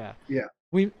 Yeah. Yeah.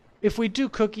 If we do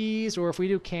cookies or if we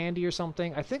do candy or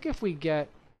something, I think if we get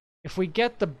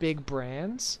the big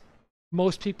brands,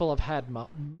 most people have had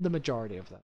the majority of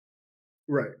them.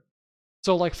 Right.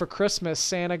 So like for Christmas,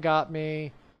 Santa got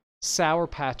me Sour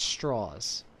Patch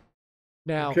straws.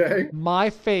 Now, my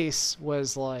face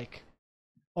was like,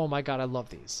 oh my God, I love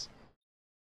these.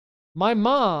 My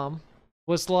mom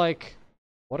was like,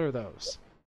 what are those?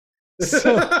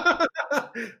 So,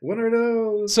 what are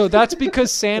those? So that's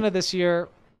because Santa this year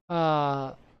he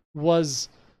had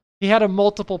a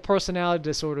multiple personality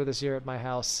disorder this year at my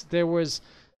house. He was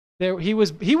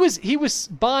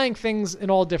buying things in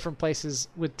all different places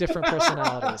with different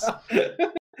personalities.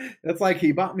 That's like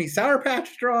he bought me Sour Patch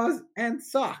straws and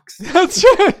socks. That's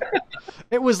right.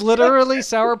 It was literally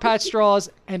Sour Patch straws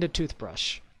and a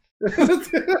toothbrush.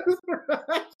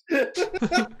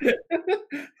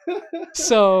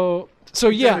 So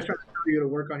yeah. You to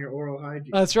work on your oral hygiene.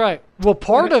 That's right. Well,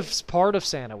 part of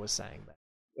Santa was saying that.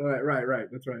 Right.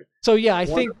 That's right. So yeah, I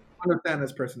think one of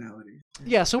Santa's personalities.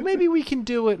 Yeah, so maybe we can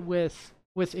do it with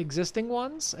existing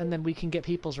ones, and then we can get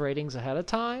people's ratings ahead of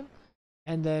time,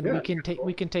 and then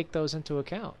we can take those into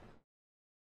account,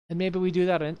 and maybe we do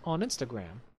that on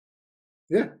Instagram.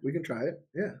 Yeah, we can try it.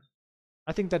 Yeah,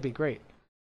 I think that'd be great.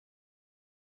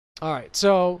 All right,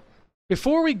 so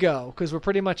Before we go, because we're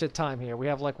pretty much at time here, we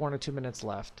have like 1 or 2 minutes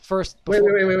left. First, wait.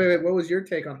 What was your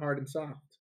take on hard and soft?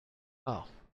 Oh,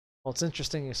 well, it's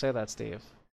interesting you say that, Steve,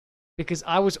 because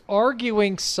I was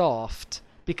arguing soft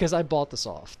because I bought the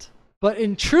soft, but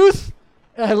in truth,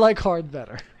 I like hard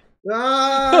better.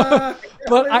 But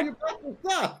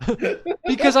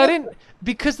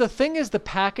because the thing is, the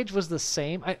package was the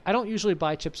same. I don't usually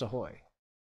buy Chips Ahoy,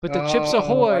 but the Chips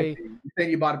Ahoy, you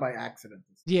saying you bought it by accident?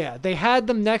 Yeah, they had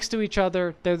them next to each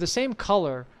other. They're the same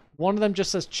color. One of them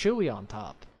just says Chewy on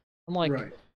top. I'm like,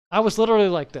 right. I was literally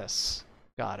like this.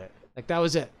 Got it. Like that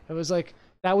was it. It was like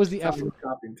that was the effort.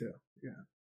 Shopping too. Yeah.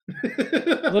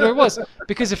 Literally was,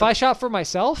 because if I shop for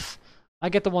myself, I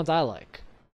get the ones I like.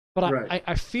 But right.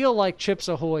 I feel like Chips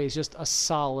Ahoy is just a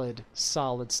solid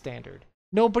standard.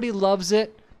 Nobody loves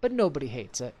it, but nobody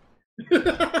hates it.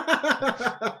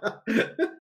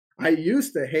 I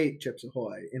used to hate Chips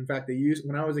Ahoy. In fact,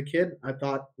 when I was a kid, I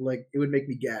thought like it would make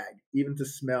me gag, even to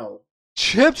smell.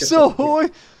 Chips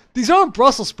Ahoy? These aren't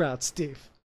Brussels sprouts, Steve.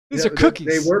 These are cookies.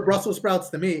 They were Brussels sprouts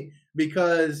to me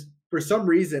because for some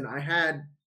reason I had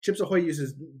Chips Ahoy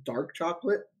uses dark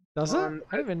chocolate. Does it? I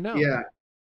didn't even know. Yeah.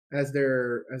 As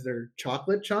their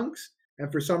chocolate chunks,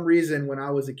 and for some reason when I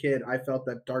was a kid I felt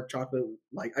that dark chocolate,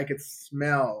 like I could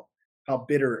smell how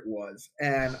bitter it was,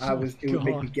 and it would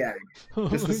make me gag.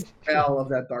 Just the smell of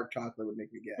that dark chocolate would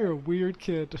make me gag. You're a weird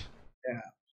kid. Yeah,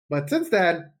 but since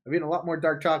then I've eaten a lot more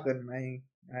dark chocolate, and I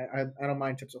don't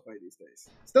mind Chips Ahoy these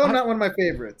days. Still not one of my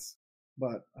favorites,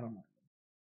 but I don't mind.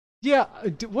 Yeah,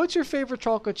 what's your favorite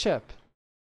chocolate chip?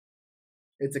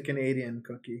 It's a Canadian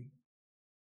cookie.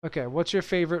 Okay, what's your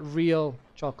favorite real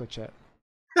chocolate chip?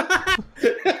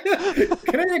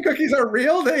 Canadian cookies are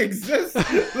real? They exist.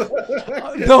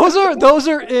 Those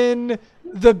are in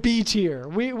the B tier.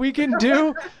 We can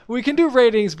do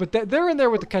ratings, but they're in there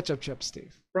with the ketchup chips,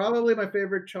 Steve. Probably my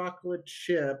favorite chocolate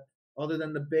chip, other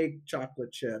than the baked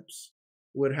chocolate chips,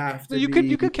 would have to be...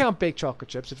 You could count baked chocolate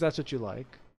chips if that's what you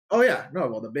like. Oh yeah, no,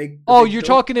 well the baked. You're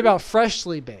talking about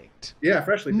freshly baked. Yeah,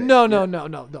 freshly baked. No.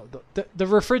 The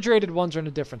refrigerated ones are in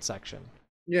a different section.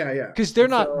 Yeah. Because they're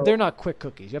not quick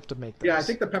cookies. You have to make those. Yeah, I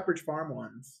think the Pepperidge Farm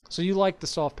ones. So you like the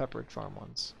soft Pepperidge Farm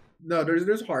ones? No,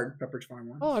 there's hard Pepperidge Farm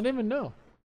ones. Oh, I didn't even know.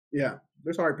 Yeah,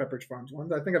 there's hard Pepperidge Farms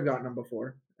ones. I think I've gotten them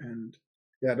before, and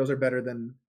yeah, those are better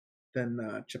than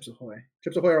Chips Ahoy.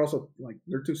 Chips Ahoy are also like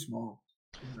they're too small.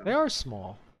 You know? They are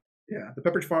small. Yeah, the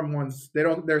Pepperidge Farm ones,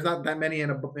 there's not that many in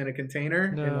a container,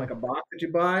 in like a box that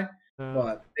you buy,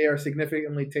 but they are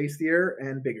significantly tastier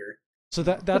and bigger. So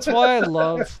that's why I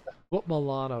love what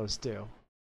Milano's do,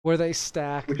 where they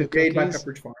stack Which the is made by cookies.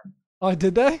 Pepperidge Farm. Oh,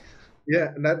 did they?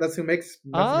 Yeah, and that's who makes.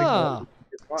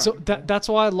 So that's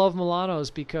why I love Milano's,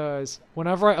 because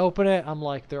whenever I open it, I'm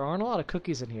like, there aren't a lot of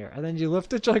cookies in here, and then you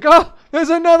lift it, you're like, oh, there's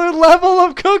another level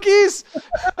of cookies.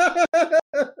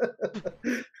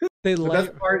 The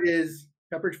best part is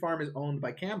Pepperidge Farm is owned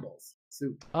by Campbell's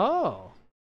Soup. Oh.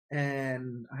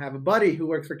 And I have a buddy who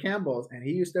works for Campbell's, and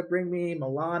he used to bring me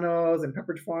Milano's and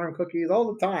Pepperidge Farm cookies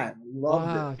all the time.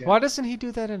 Loved it. Yeah. Why doesn't he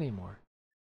do that anymore?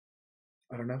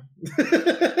 I don't know.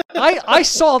 I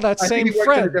saw that same he works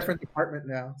friend. in a different department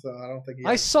now, so I don't think he.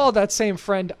 I saw that same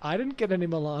friend. I didn't get any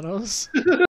Milano's.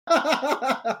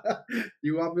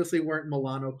 You obviously weren't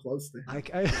Milano close to him.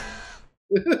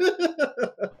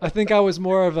 I think I was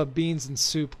more of a beans and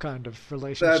soup kind of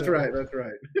relationship. That's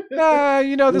right.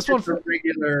 This one for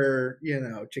regular,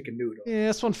 chicken noodle. Yeah,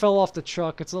 this one fell off the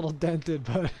truck. It's a little dented,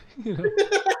 but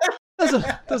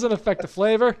doesn't affect the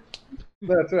flavor.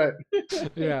 That's right.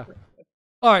 Yeah.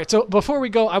 All right. So before we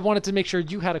go, I wanted to make sure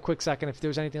you had a quick second if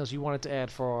there's anything else you wanted to add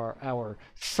for our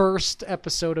first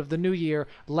episode of the new year,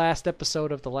 last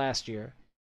episode of the last year.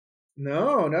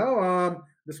 No.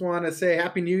 Just want to say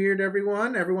Happy New Year to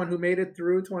everyone who made it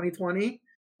through 2020.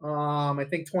 I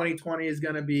think 2020 is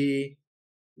going to be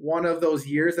one of those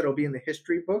years that'll be in the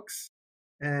history books.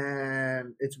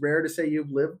 And it's rare to say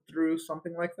you've lived through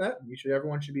something like that.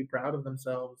 Everyone should be proud of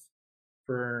themselves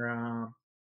for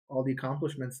all the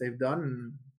accomplishments they've done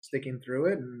and sticking through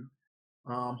it. And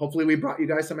hopefully we brought you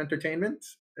guys some entertainment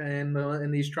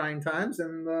in these trying times,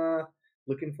 and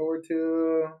looking forward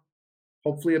to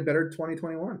hopefully a better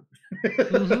 2021.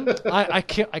 Mm-hmm. I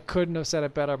couldn't have said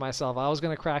it better myself. I was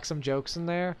going to crack some jokes in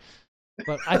there,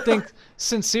 but I think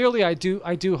sincerely I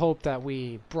do hope that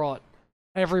we brought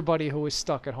everybody who was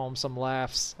stuck at home some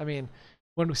laughs. I mean,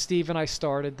 when Steve and I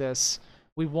started this,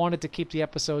 we wanted to keep the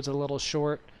episodes a little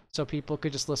short so people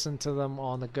could just listen to them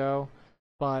on the go.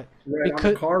 But on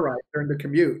the car ride during the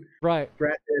commute. Right.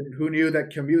 Granted, who knew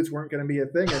that commutes weren't going to be a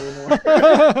thing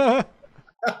anymore?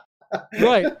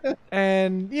 Right.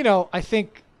 And, I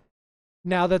think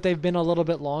now that they've been a little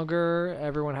bit longer,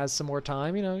 everyone has some more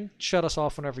time. You know, shut us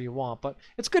off whenever you want, but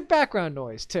it's good background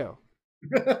noise too.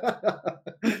 Who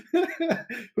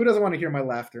doesn't want to hear my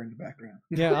laughter in the background?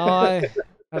 Yeah,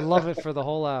 I love it for the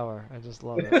whole hour. I just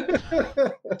love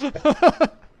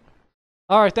it.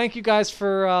 All right, thank you guys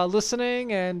for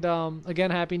listening, and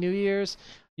again, Happy New Year's.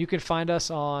 You can find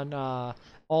us on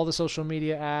all the social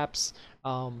media apps.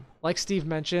 Like Steve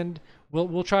mentioned,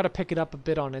 we'll try to pick it up a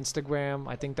bit on Instagram.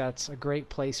 I think that's a great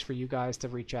place for you guys to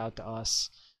reach out to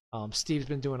us. Steve's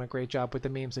been doing a great job with the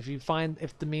memes.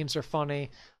 If the memes are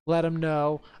funny, let him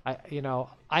know. I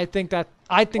think also that's.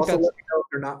 Let me know if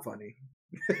they're not funny.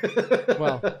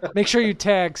 Well, make sure you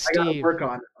tag Steve.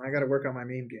 I gotta work on my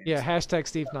meme game. Yeah, hashtag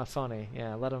Steve not funny.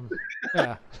 Yeah, let him.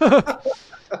 Yeah.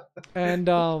 And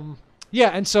yeah,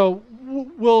 and so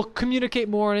we'll communicate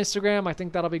more on Instagram. I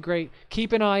think that'll be great.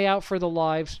 Keep an eye out for the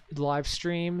live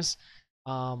streams.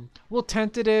 We'll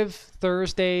tentative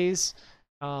Thursdays.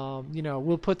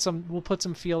 We'll put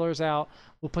some feelers out.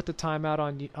 We'll put the time out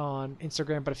on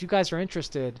Instagram. But if you guys are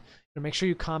interested, make sure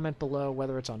you comment below,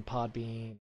 whether it's on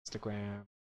Podbean, Instagram,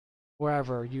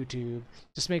 wherever, YouTube.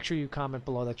 Just make sure you comment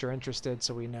below that you're interested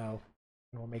so we know,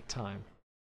 and we'll make time.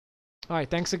 All right,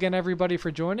 thanks again, everybody, for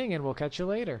joining, and we'll catch you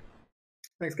later.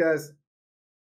 Thanks, guys.